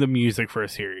time doing the music for a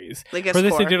series. Like a for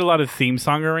this, score. they did a lot of theme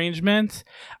song arrangements,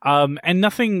 and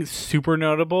nothing super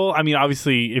notable. I mean,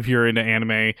 obviously, if you're into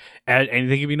anime,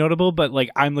 anything can be notable. But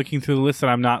like, I'm looking through the list,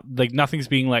 and I'm not like nothing's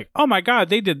being like, oh my god,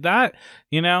 they did that,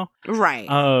 you know? Right.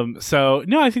 So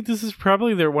no, I think this is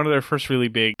probably one of their first really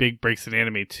big breaks in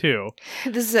anime too.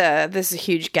 This is a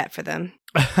huge get for them.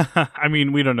 I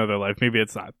mean, we don't know their life. Maybe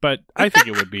it's not, but I think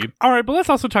it would be. All right, but let's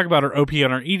also talk about our OP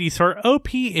and our ED. So our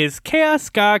OP is Chaos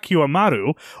ga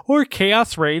Kiwamaru, or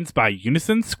Chaos Reigns by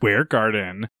Unison Square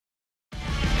Garden.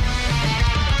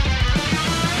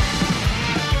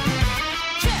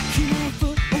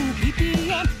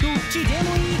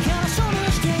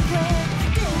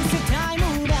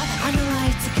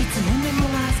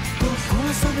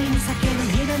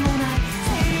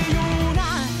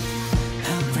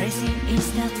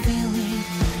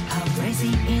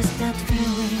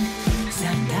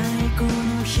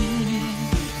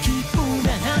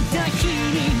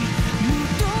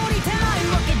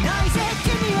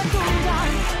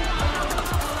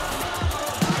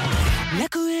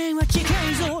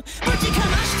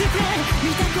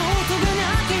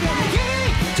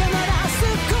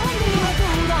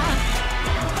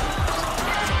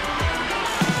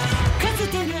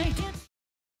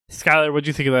 'Skylar, what'd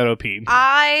you think of that OP?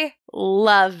 I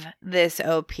love this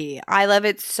OP. I love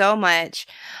it so much.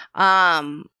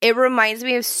 It reminds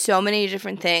me of so many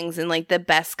different things in like the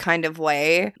best kind of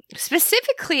way.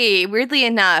 Specifically, weirdly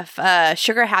enough,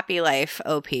 Sugar Happy Life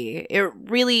OP. It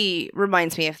really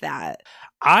reminds me of that.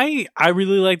 I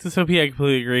really like this OP. I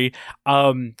completely agree.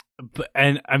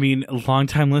 And I mean,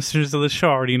 longtime listeners of the show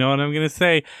already know what I'm gonna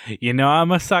say. You know,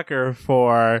 I'm a sucker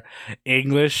for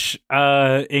English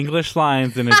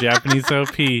lines in a Japanese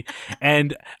OP,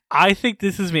 and I think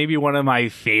this is maybe one of my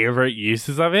favorite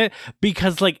uses of it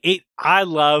because, like, I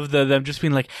love them just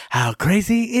being like, "How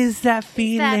crazy is that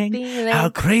feeling? How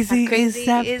crazy is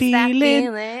that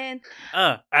feeling?"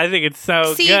 I think it's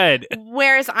so good.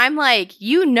 Whereas I'm like,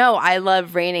 you know, I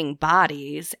love raining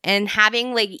bodies and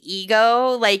having like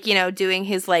Ego, like, you know, doing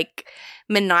his like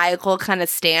maniacal kind of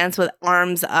stance with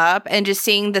arms up and just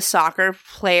seeing the soccer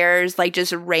players like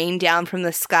just rain down from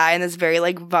the sky in this very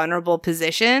like vulnerable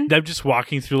position. Them just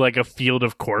walking through like a field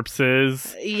of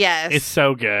corpses. Yes. It's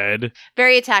so good.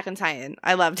 Very Attack on Titan.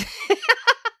 I loved it.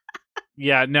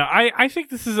 Yeah, no, I think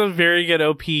this is a very good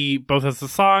OP, both as a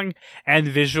song and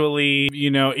visually.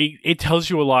 You know, it tells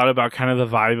you a lot about kind of the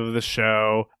vibe of the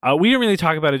show. We didn't really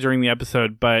talk about it during the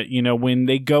episode, but, you know, when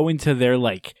they go into their,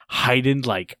 like, heightened,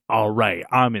 like, all right,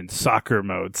 I'm in soccer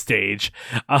mode stage,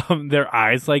 their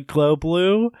eyes, like, glow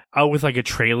blue with, like, a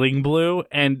trailing blue,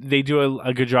 and they do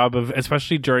a good job of,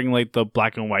 especially during, like, the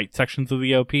black and white sections of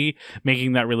the OP,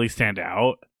 making that really stand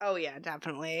out. Oh, yeah,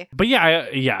 definitely. But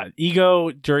yeah,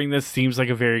 Ego during this seems like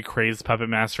a very crazed puppet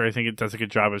master. I think it does a good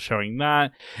job of showing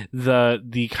that.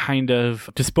 The kind of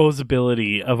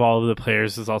disposability of all of the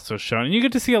players is also shown. And you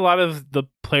get to see a lot of the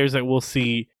players that we'll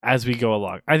see as we go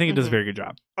along. I think it does a very good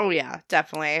job. Oh, yeah,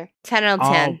 definitely. 10 out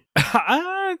of 10.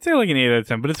 I'd say like an 8 out of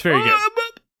 10, but it's very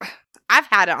good. I've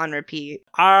had it on repeat.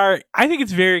 I think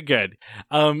it's very good.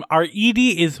 Our ED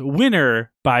is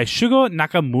Winner by Shugo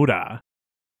Nakamura.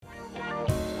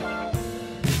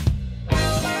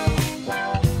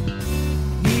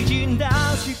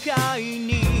 視界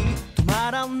に止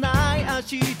まらない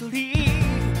足取り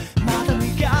まだ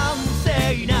未完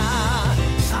成な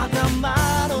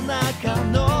頭の中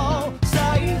の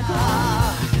最後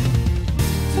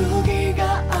次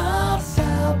が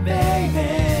朝ベイベ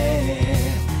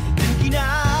ー的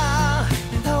な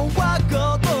たわ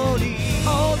ごとに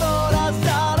踊ら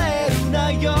される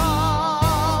なよ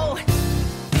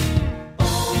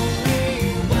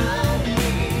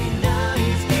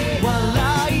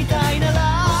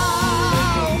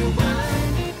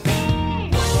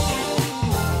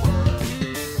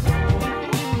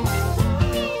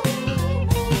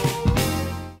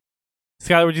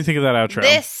Skylar, what do you think of that outro?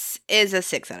 This is a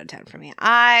 6 out of 10 for me.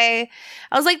 I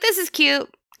was like, this is cute.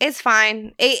 It's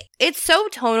fine. It's so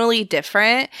tonally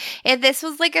different. If this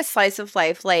was like a slice of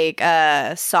life, like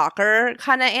soccer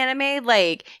kind of anime,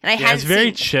 like, and I hadn't it's very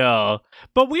seen- chill.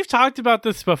 But we've talked about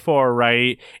this before,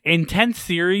 right? Intense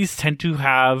series tend to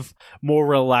have more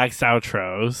relaxed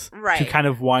outros to Right. kind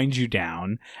of wind you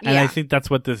down. And Yeah. I think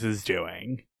that's what this is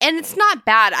doing. And it's not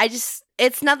bad.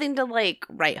 It's nothing to like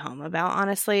write home about,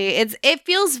 honestly. It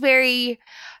feels very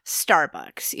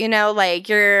Starbucks, you know, like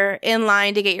you're in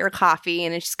line to get your coffee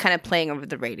and it's just kind of playing over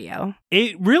the radio.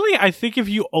 It really, I think if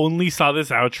you only saw this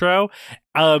outro,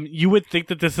 you would think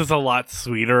that this is a lot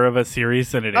sweeter of a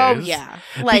series than it is. Oh yeah.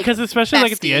 Like, because especially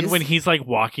like at the end besties. when he's like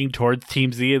walking towards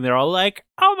Team Z and they're all like,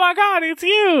 "Oh my God, it's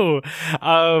you!"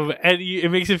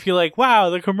 It makes you feel like,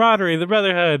 wow, the camaraderie, the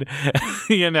brotherhood,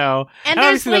 you know. And there's,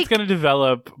 obviously that's like- going to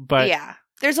develop, but yeah.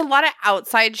 There's a lot of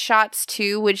outside shots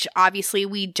too, which obviously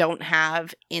we don't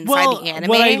have inside the anime.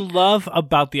 what I love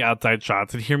about the outside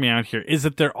shots, and hear me out here, is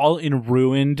that they're all in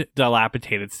ruined,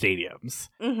 dilapidated stadiums.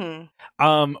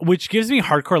 Which gives me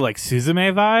hardcore like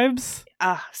Suzume vibes.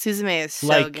 Suzume is so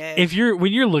Like good.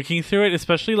 when you're looking through it,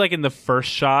 especially like in the first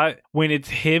shot when it's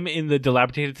him in the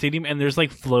dilapidated stadium and there's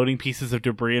like floating pieces of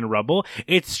debris and rubble,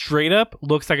 it straight up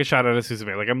looks like a shot out of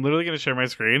Suzume. Like I'm literally gonna share my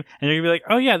screen and you're gonna be like,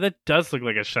 oh yeah, that does look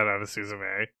like a shot out of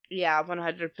Suzume. Yeah,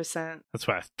 100%. That's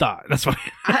what I thought. That's why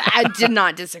I did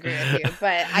not disagree with you,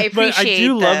 but I appreciate. But I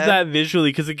do love that visually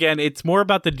because again, it's more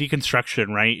about the deconstruction,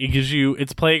 right? It gives you,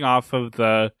 it's playing off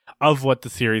of what the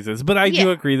series is. But I do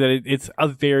Yeah. agree that it's a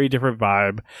very different vibe.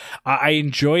 I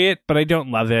enjoy it, but I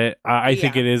don't love it. I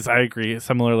think Yeah. it is. I agree,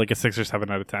 similar, like a 6 or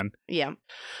 7 out of 10. Yeah.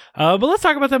 But let's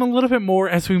talk about them a little bit more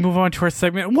as we move on to our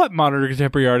segment. What modern or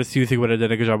contemporary artists do you think would have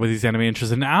done a good job with these anime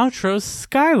intros and outros?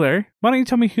 Skylar, why don't you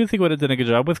tell me who you think would have done a good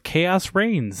job with Chaos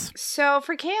Reigns? So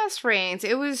for Chaos Reigns,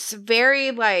 it was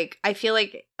very like, I feel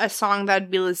like a song that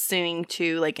I'd be listening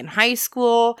to like in high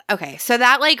school. Okay, so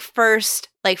that like first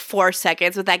like 4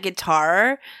 seconds with that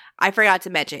guitar, I forgot to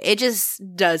mention, it just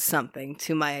does something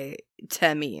to me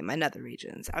in my nether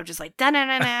regions. I was just like,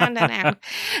 da-na-na-na-na-na.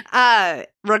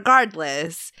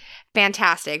 Regardless,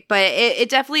 fantastic. But it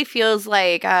definitely feels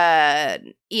like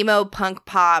emo punk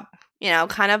pop, you know,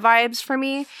 kind of vibes for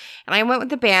me. And I went with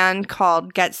the band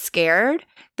called Get Scared.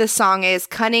 The song is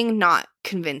Cunning, Not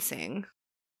Convincing.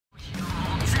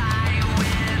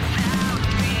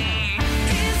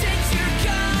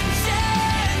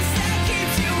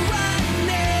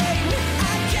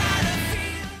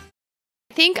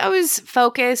 I think I was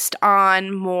focused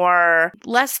on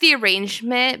less the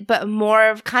arrangement, but more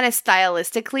of kind of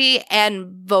stylistically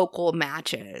and vocal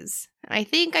matches. And I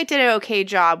think I did an okay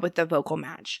job with the vocal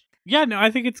match. Yeah, no,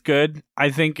 I think it's good. I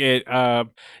think it it's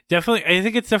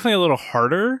definitely a little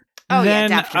harder Oh, yeah, than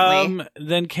definitely.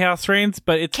 than Chaos Reigns,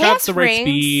 but it's Chaos got the right Reigns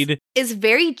speed. is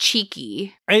very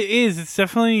cheeky. It is. It's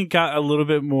definitely got a little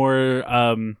bit more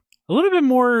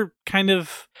kind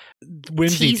of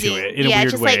whimsy Teasing. to it in a Yeah,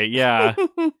 weird just way. like- Yeah.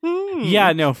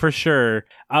 Yeah, no, for sure.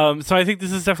 So I think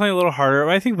this is definitely a little harder.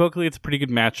 But I think vocally it's a pretty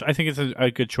good match. I think it's a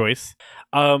good choice.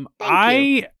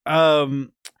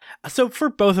 So for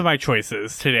both of my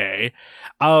choices today,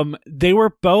 they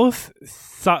were both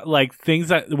like things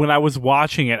that when I was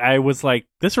watching it, I was like,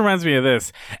 this reminds me of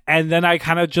this. And then I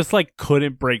kind of just like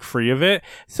couldn't break free of it.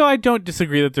 So I don't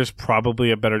disagree that there's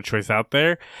probably a better choice out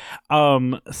there.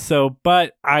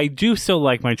 But I do still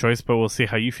like my choice, but we'll see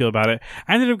how you feel about it.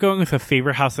 I ended up going with A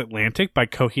Favorite House Atlantic by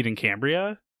Coheed and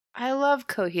Cambria. I love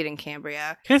Coheed and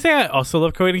Cambria. Can I say I also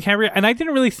love Coheed and Cambria? And I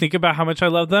didn't really think about how much I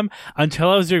love them until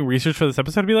I was doing research for this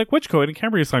episode to be like, which Coheed and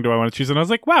Cambria song do I want to choose? And I was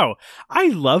like, wow, I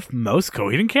love most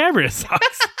Coheed and Cambria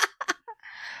songs.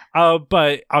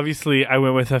 But obviously I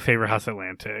went with A Favorite House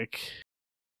Atlantic.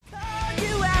 Are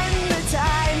you when the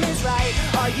time is right?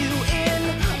 Are you in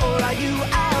or are you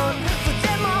out? For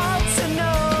them all to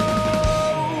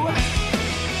know.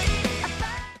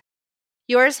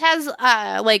 Yours has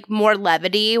like more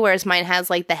levity, whereas mine has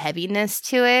like the heaviness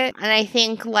to it. And I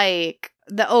think like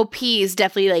the OP is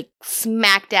definitely like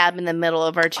smack dab in the middle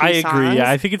of our two I songs. agree.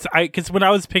 Yeah, I think because when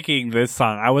I was picking this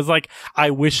song, I was like,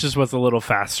 I wish this was a little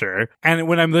faster. And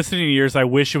when I'm listening to yours, I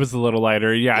wish it was a little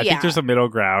lighter. Yeah, I Yeah. think there's a middle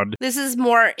ground. This is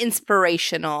more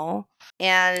inspirational.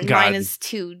 And God. mine is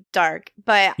too dark,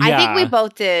 but I think we Yeah.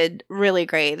 both did really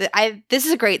great. This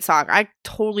is a great song. I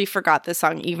totally forgot this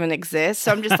song even exists,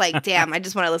 so I'm just like, damn, I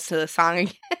just want to listen to the song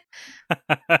again.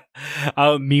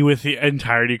 Me with the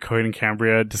entirety of Coheed and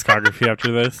Cambria discography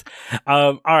after this.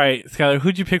 All right, Skylar,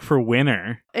 who'd you pick for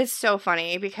winner? It's so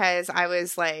funny because I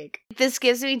was like, this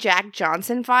gives me Jack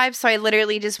Johnson vibes. So I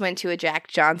literally just went to a Jack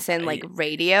Johnson like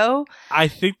radio. I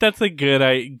think that's a good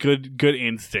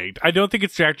instinct. I don't think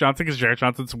it's Jack Johnson because Jack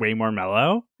Johnson's way more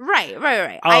mellow.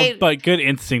 Right. But good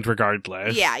instinct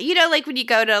regardless. Yeah, like when you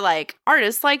go to like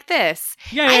artists like this.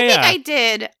 Yeah, I think I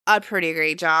did a pretty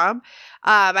great job.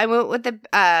 I went with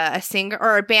a singer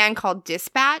or a band called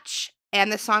Dispatch, and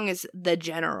the song is The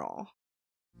General.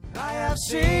 I have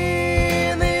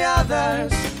seen the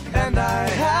others, and I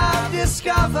have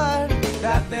discovered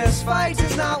that this fight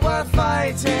is not worth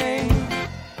fighting.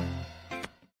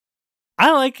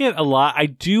 I like it a lot. I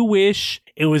do wish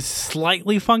it was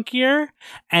slightly funkier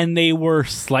and they were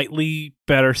slightly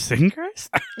better singers.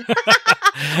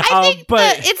 I think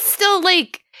but it's still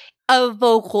like a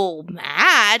vocal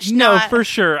match. No, for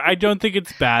sure. I don't think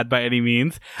it's bad by any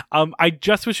means. I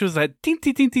just wish it was that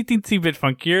teensy bit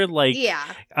funkier. Like, yeah.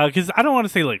 Because I don't want to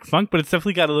say like funk, but it's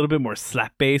definitely got a little bit more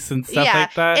slap bass and stuff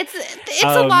like that. It's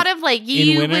a lot of like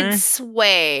you would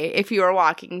sway if you were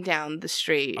walking down the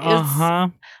street. It's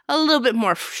a little bit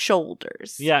more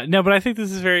shoulders. Yeah, no, but I think this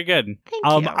is very good.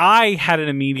 Thank you. I had an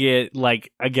immediate,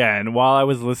 like, again, while I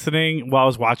was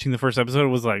watching the first episode, it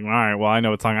was like, all right, well, I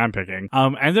know what song I'm picking. I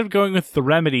ended up going with The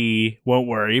Remedy, Won't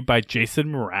Worry, by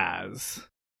Jason Mraz.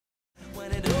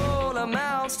 When it all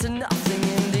amounts to nothing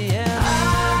in the end,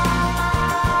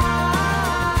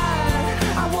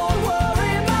 I won't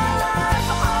worry my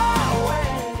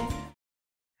life away.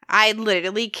 I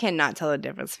literally cannot tell the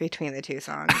difference between the two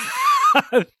songs.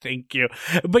 Thank you.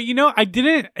 But I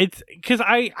didn't, it's because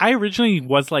I originally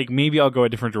was like, maybe I'll go a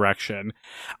different direction.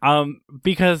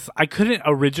 Because I couldn't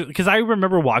originally, because I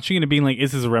remember watching it and being like,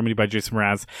 is this a Remedy by Jason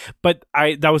Mraz? But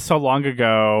that was so long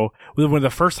ago, when the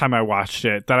first time I watched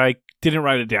it, that I didn't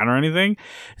write it down or anything.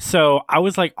 So I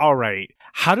was like, all right,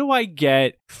 how do I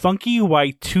get funky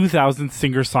white 2000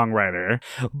 singer-songwriter,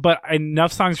 but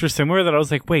enough songs were similar that I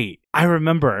was like, wait, I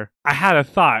remember. I had a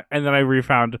thought, and then I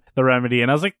refound The Remedy,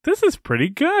 and I was like, this is pretty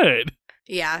good.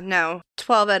 Yeah, no.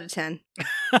 12 out of 10.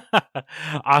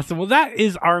 Awesome. Well, that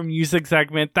is our music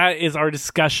segment. That is our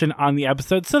discussion on the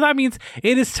episode. So that means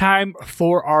it is time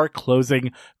for our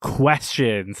closing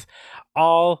questions.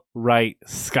 All right,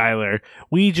 Skylar.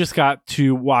 We just got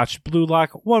to watch Blue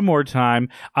Lock one more time.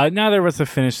 Neither of us have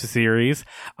finished the series,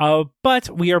 but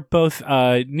we are both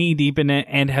knee deep in it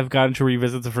and have gotten to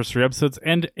revisit the first 3 episodes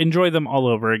and enjoy them all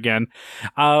over again.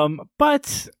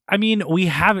 But I mean, we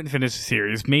haven't finished the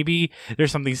series. Maybe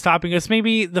there's something stopping us.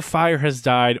 Maybe the fire has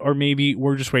died, or maybe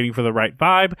we're just waiting for the right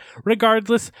vibe.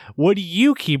 Regardless, would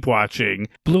you keep watching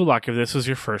Blue Lock if this was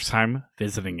your first time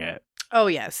visiting it? Oh,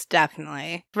 yes,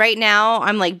 definitely. Right now,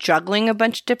 I'm like juggling a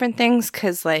bunch of different things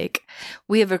because like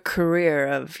we have a career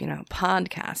of,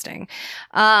 podcasting.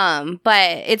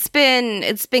 But it's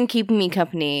been keeping me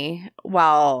company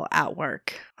while at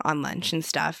work on lunch and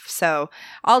stuff. So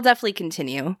I'll definitely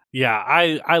continue. Yeah,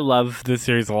 I love this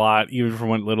series a lot, even from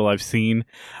what little I've seen.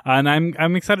 And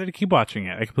I'm excited to keep watching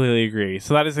it. I completely agree.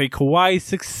 So that is a kawaii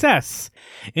success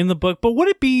in the book. But would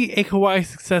it be a kawaii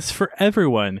success for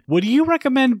everyone? Would you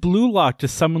recommend Blue Lock to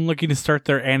someone looking to start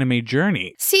their anime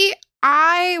journey? See,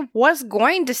 I was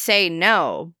going to say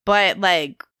no, but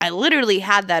like I literally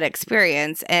had that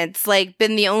experience and it's like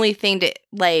been the only thing to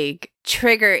like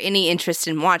trigger any interest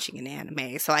in watching an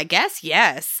anime. So I guess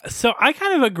yes. So I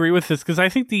kind of agree with this because I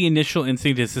think the initial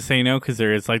instinct is to say no because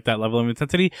there is like that level of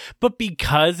intensity, but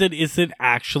because it isn't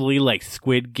actually like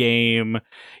Squid Game,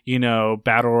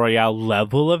 Battle Royale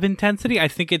level of intensity, I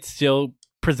think it's still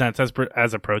presents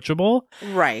as approachable,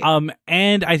 right?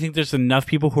 And I think there's enough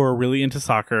people who are really into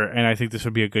soccer, and I think this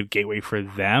would be a good gateway for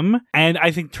them. And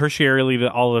I think tertiarily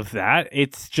to all of that,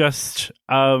 it's just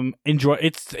enjoy.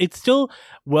 It's still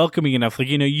welcoming enough. Like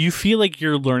you feel like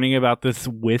you're learning about this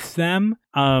with them.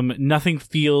 Nothing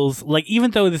feels like,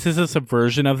 even though this is a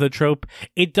subversion of the trope,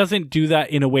 it doesn't do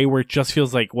that in a way where it just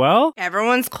feels like, well,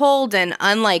 everyone's cold and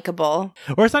unlikable.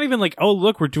 Or it's not even like, oh,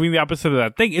 look, we're doing the opposite of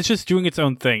that thing. It's just doing its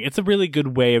own thing. It's a really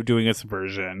good way of doing a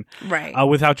subversion. Right.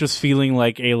 Without just feeling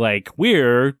like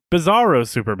we're Bizarro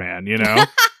Superman,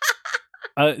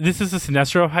 This is the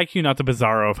Sinestro of Haikyuu, not the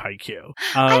Bizarro of Haikyuu.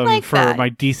 I like for that. my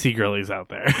DC girlies out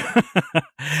there.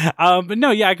 But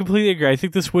no, yeah, I completely agree. I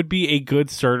think this would be a good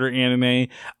starter anime.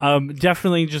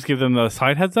 Definitely just give them the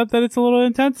side heads up that it's a little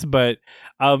intense, but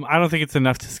I don't think it's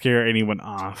enough to scare anyone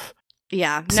off.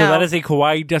 Yeah. So no. that is a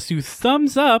Kawaii Desu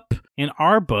thumbs up in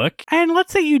our book. And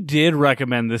let's say you did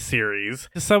recommend this series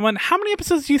to someone. How many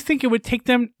episodes do you think it would take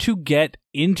them to get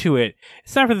into it?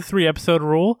 It's not for the 3-episode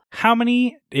rule. How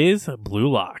many is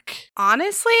Blue Lock?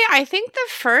 Honestly, I think the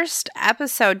first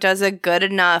episode does a good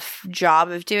enough job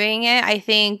of doing it. I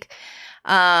think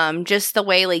just the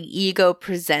way like Ego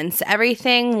presents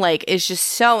everything like is just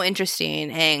so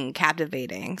interesting and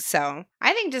captivating. So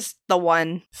I think just the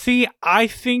 1. See, I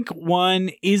think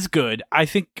 1 is good. I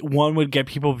think 1 would get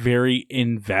people very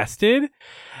invested.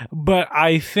 But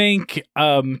I think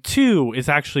 2 is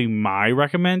actually my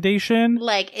recommendation.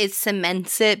 Like it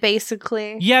cements it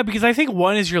basically. Yeah, because I think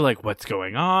 1 is you're like, what's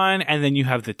going on? And then you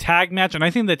have the tag match. And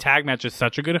I think the tag match is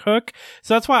such a good hook.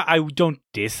 So that's why I don't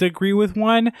disagree with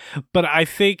 1. But I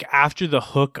think after the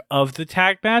hook of the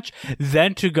tag match,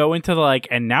 then to go into the like,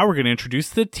 and now we're going to introduce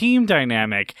the team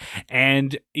dynamic.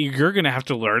 And you're going to have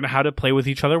to learn how to play with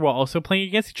each other while also playing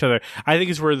against each other. I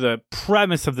think is where the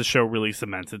premise of the show really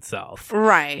cements itself.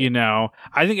 Right. You know,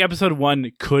 I think episode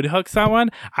 1 could hook someone.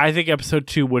 I think episode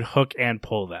 2 would hook and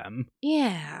pull them.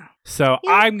 Yeah. So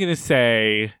Yeah. I'm going to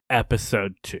say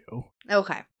episode 2.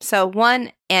 Okay. So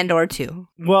 1 and or 2.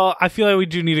 Well, I feel like we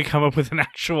do need to come up with an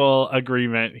actual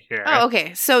agreement here. Oh,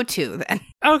 okay. So 2 then.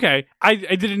 Okay. I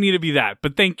didn't need to be that,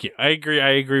 but thank you. I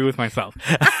agree with myself.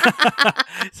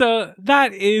 So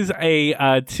that is a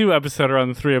 2-episoder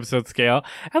on the 3-episode scale.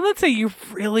 And let's say you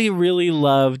really, really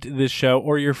loved this show,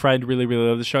 or your friend really, really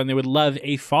loved the show, and they would love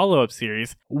a follow-up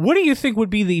series. What do you think would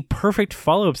be the perfect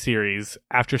follow-up series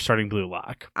after starting Blue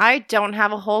Lock? I don't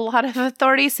have a whole lot of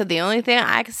authority, so the only thing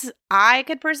I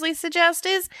could personally suggest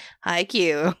is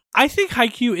Haikyuu. I think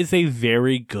Haikyuu is a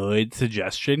very good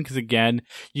suggestion because, again,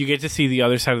 you get to see the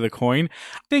other side of the coin.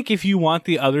 I think if you want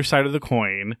the other side of the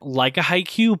coin, like a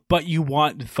Haikyuu, but you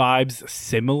want vibes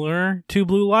similar to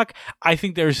Blue Lock, I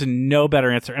think there's no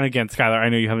better answer. And again, Skylar, I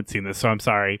know you haven't seen this, so I'm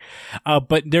sorry.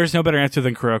 But there's no better answer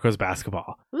than Kuroko's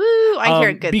Basketball. Woo, I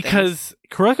hear good because things.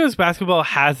 Kuroko's Basketball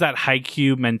has that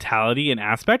Haikyuu mentality and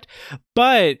aspect,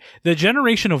 but the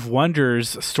Generation of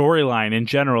Wonders storyline in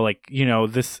general, like, you know,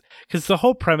 this, because the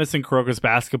whole premise in Kuroko's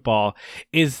Basketball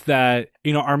is that,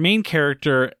 you know, our main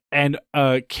character and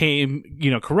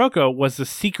Kuroko was the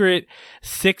secret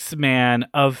 6th man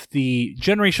of the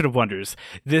Generation of Wonders,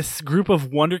 this group of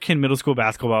Wonderkin middle school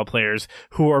basketball players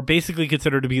who are basically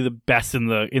considered to be the best in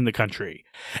the country.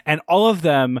 And all of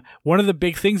them, one of the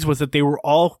big things was that they were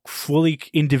all fully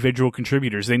individual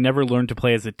contributors. They never learned to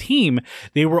play as a team.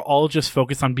 They were all just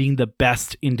focused on being the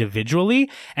best individually.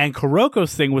 And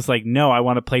Kuroko's thing was like, no, I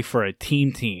want to play for a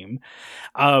team.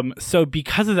 So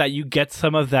because of that, you get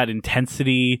some of that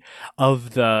intensity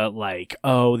of the like,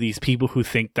 oh, these people who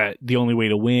think that the only way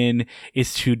to win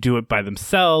is to do it by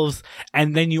themselves.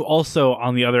 And then you also,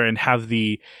 on the other end, have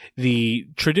the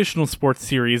traditional sports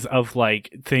series of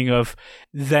like thing of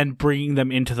then bringing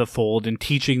them into the fold and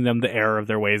teaching them the error of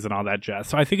their ways and all that jazz.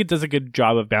 So I think it does a good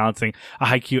job of balancing a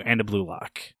Haikyuu and a Blue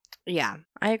Lock. Yeah,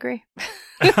 I agree.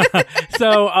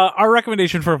 So our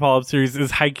recommendation for a follow-up series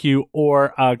is Haikyuu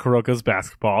or Kuroko's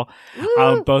Basketball.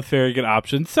 Both very good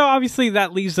options. So obviously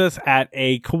that leaves us at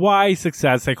a Kawaii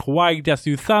success, a Kawaii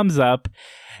Desu thumbs up,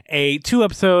 a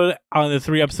 2-episode on the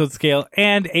 3-episode scale,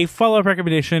 and a follow-up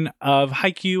recommendation of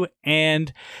Haikyuu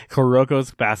and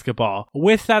Kuroko's Basketball.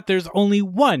 With that, there's only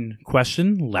one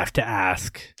question left to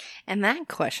ask. And that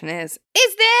question is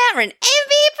there an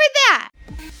MV for that?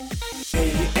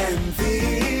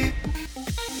 AMV,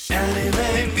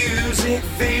 anime music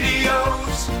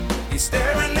videos. Is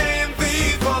there an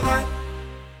AMV for that?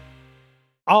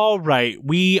 All right,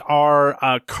 we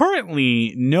are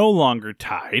currently no longer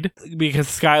tied because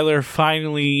Skylar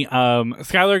finally,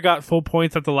 Skylar got full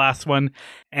points at the last one,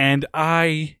 and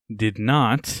I did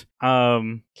not. As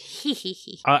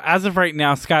of right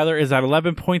now, Skylar is at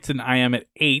 11 points and I am at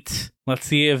 8. Let's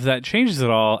see if that changes at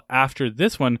all after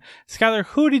this one. Skylar,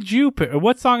 who did you pick?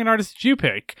 What song and artist did you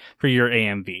pick for your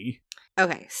AMV?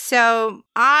 Okay, so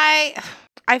I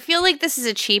feel like this is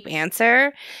a cheap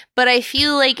answer, but I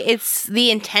feel like it's the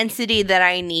intensity that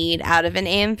I need out of an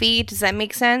AMV. Does that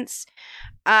make sense?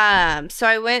 So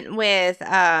I went with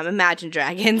Imagine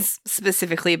Dragons,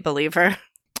 specifically Believer.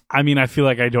 I mean, I feel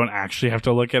like I don't actually have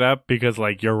to look it up because,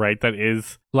 like, you're right, that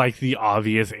is, like, the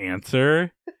obvious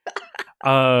answer.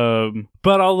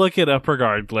 But I'll look it up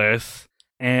regardless.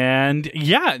 And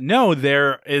yeah, no,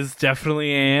 there is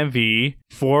definitely AMV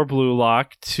for Blue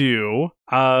Lock 2,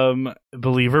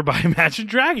 Believer by Imagine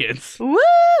Dragons. Woo!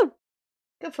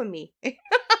 Good for me.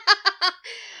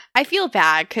 I feel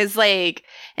bad because, like,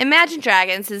 Imagine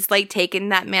Dragons is, like, taking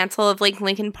that mantle of, like,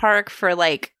 Linkin Park for,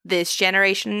 like, this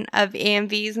generation of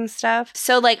AMVs and stuff.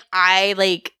 So, like, I,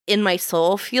 like, in my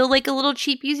soul feel, like, a little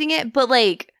cheap using it, but,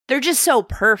 like, they're just so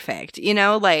perfect, you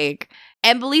know? Like,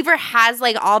 and Believer has,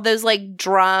 like, all those, like,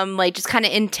 drum, like, just kind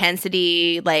of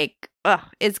intensity, like,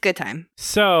 it's good time.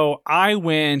 So I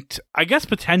went, I guess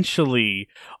potentially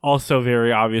also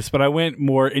very obvious, but I went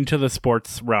more into the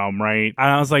sports realm, right?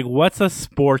 And I was like, what's a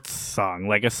sports song?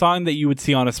 Like a song that you would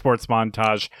see on a sports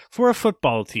montage for a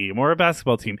football team or a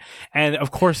basketball team. And of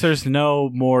course, there's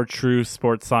no more true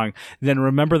sports song than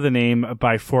Remember the Name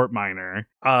by Fort Minor.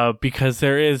 Because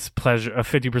there is pleasure, a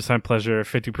 50% pleasure,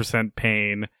 50%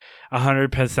 pain,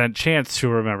 100% chance to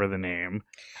remember the name.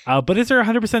 But is there a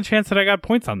 100% chance that I got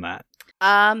points on that?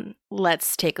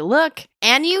 Let's take a look.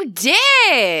 And you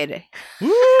did!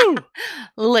 Woo!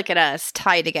 Look at us,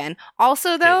 tied again.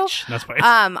 Also, though, Bitch. That's fine.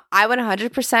 I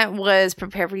 100% was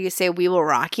prepared for you to say We Will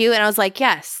Rock You, and I was like,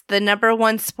 yes, the number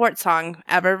one sports song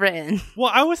ever written.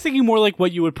 Well, I was thinking more like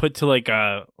what you would put to like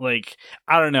I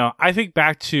don't know. I think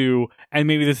back to, and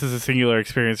maybe this is a singular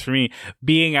experience for me,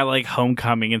 being at like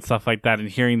homecoming and stuff like that and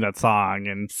hearing that song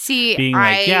and being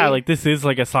like, yeah, like this is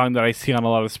like a song that I see on a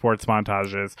lot of sports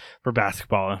montages for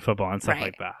basketball and football and stuff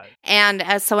like that. And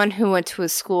as someone who went to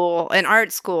an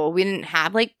art school, we didn't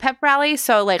have like pep rally,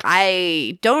 so like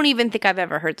I don't even think I've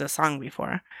ever heard this song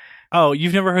before. Oh,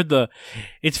 you've never heard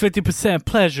it's 50%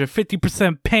 pleasure,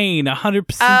 50% pain,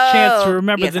 100% chance to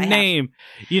remember the name.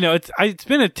 You know, it's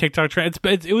been a TikTok trend.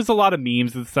 It was a lot of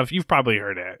memes and stuff. You've probably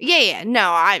heard it. Yeah.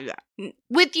 No,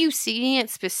 with you singing it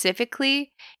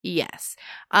specifically, yes.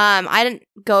 I didn't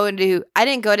go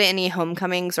to any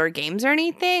homecomings or games or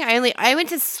anything. I went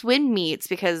to swim meets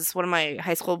because one of my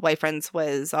high school boyfriends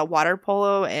was a water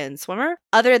polo and swimmer.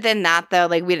 Other than that, though,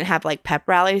 like we didn't have like pep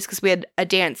rallies because we had a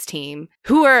dance team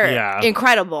who were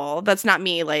incredible. That's not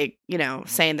me, like, you know,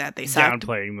 saying that they sucked.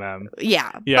 Downplaying them.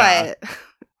 Yeah. But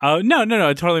oh no,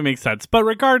 it totally makes sense. But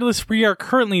regardless, we are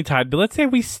currently tied. But let's say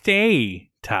we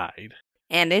stay tied.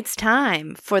 And it's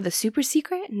time for the super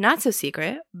secret, not so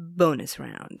secret bonus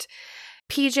round.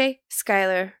 PJ,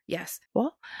 Skylar, yes.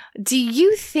 Well, do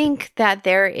you think that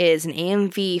there is an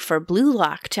AMV for Blue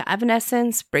Lock to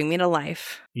Evanescence Bring Me to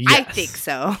Life? Yes. I think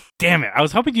so. Damn it. I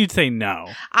was hoping you'd say no.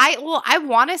 I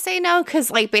want to say no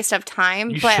because, like, based off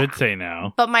time. You should say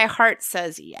no. But my heart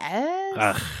says yes.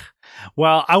 Ugh.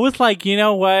 Well, I was like, you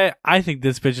know what? I think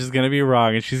this bitch is going to be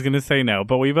wrong and she's going to say no.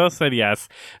 But we both said yes.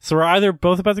 So we're either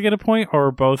both about to get a point or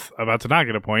we're both about to not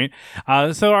get a point.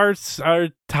 So our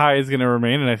tie is going to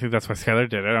remain. And I think that's why Skylar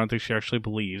did it. I don't think she actually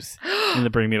believes in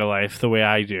the Bring Me to Life the way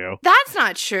I do. That's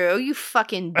not true, you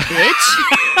fucking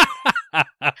bitch.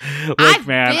 Look,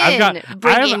 man,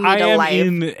 I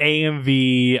am in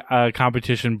AMV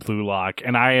competition Blue Lock,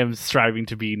 and I am striving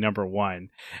to be number one,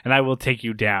 and I will take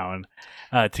you down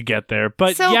to get there.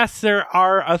 But yes, there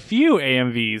are a few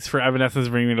AMVs for Evanescence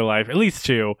Bring Me to Life, at least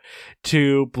two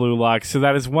Blue Lock. So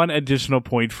that is one additional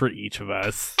point for each of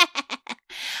us.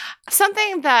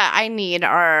 Something that I need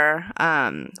our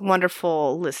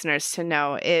wonderful listeners to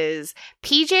know is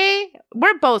PJ,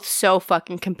 we're both so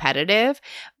fucking competitive,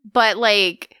 but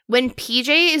like when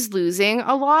PJ is losing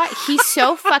a lot, he's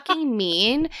so fucking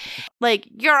mean. Like,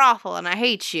 you're awful and I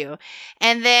hate you.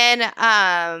 And then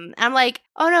I'm like,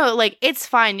 oh no, like, it's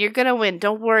fine. You're going to win.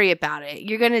 Don't worry about it.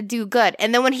 You're going to do good.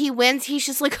 And then when he wins, he's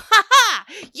just like, ha ha,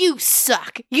 you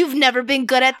suck. You've never been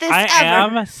good at this I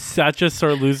ever. am such a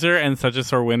sore loser and such a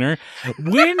sore winner.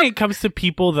 When it comes to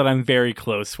people that I'm very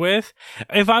close with,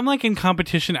 if I'm like in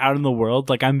competition out in the world,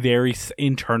 like I'm very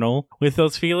internal with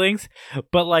those feelings.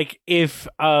 But like if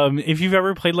you've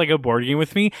ever played like a board game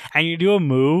with me and you do a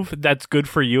move that's good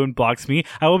for you and blocks me,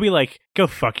 I will be like, go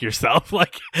fuck yourself.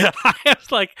 Like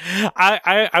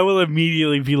I will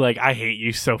immediately be like, I hate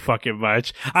you so fucking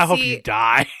much. I hope you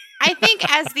die. I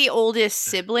think as the oldest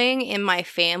sibling in my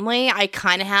family, I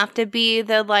kind of have to be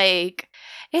the like,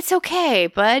 it's okay,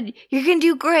 bud. You're going to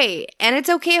do great. And it's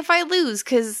okay if I lose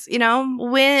because, you know,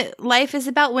 life is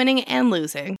about winning and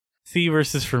losing. See,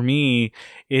 versus for me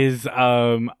is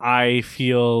I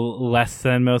feel less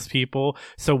than most people.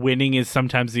 So winning is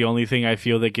sometimes the only thing I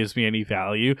feel that gives me any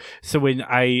value. So when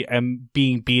I am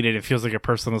being beaten, it feels like a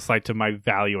personal slight to my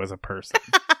value as a person.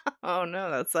 Oh no,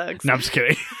 that sucks. No, I'm just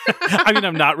kidding. I mean,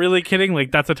 I'm not really kidding.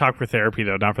 Like, that's a talk for therapy,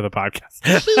 though, not for the podcast.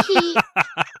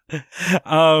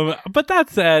 But that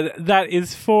said, that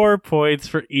is 4 points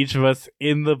for each of us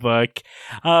in the book.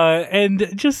 And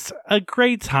just a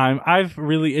great time. I've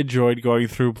really enjoyed going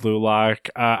through Blue Lock.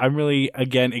 I'm really,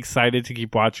 again, excited to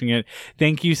keep watching it.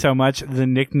 Thank you so much, the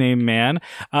Nickname Man.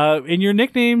 And your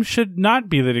nickname should not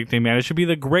be the Nickname Man. It should be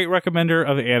the Great Recommender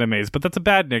of Animes. But that's a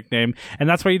bad nickname, and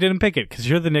that's why you didn't pick it, because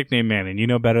you're the Nickname Man, and you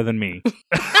know better than me.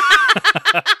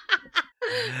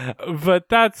 But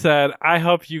that said, I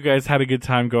hope you guys had a good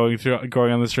time going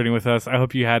on this journey with us. I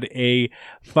hope you had a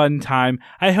fun time.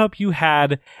 I hope you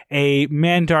had a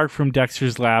Mandark from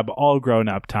Dexter's Lab all grown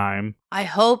up time. I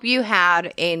hope you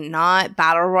had a not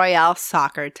Battle Royale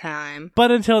soccer time.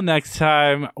 But until next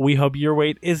time, we hope your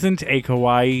wait isn't a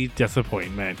kawaii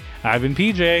disappointment. I've been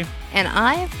PJ. And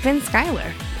I've been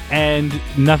Skylar. And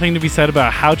nothing to be said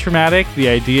about how traumatic the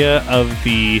idea of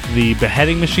the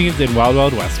beheading machines in Wild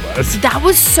Wild West was. That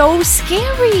was so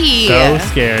scary. So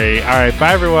scary. All right,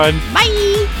 bye everyone.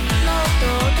 Bye.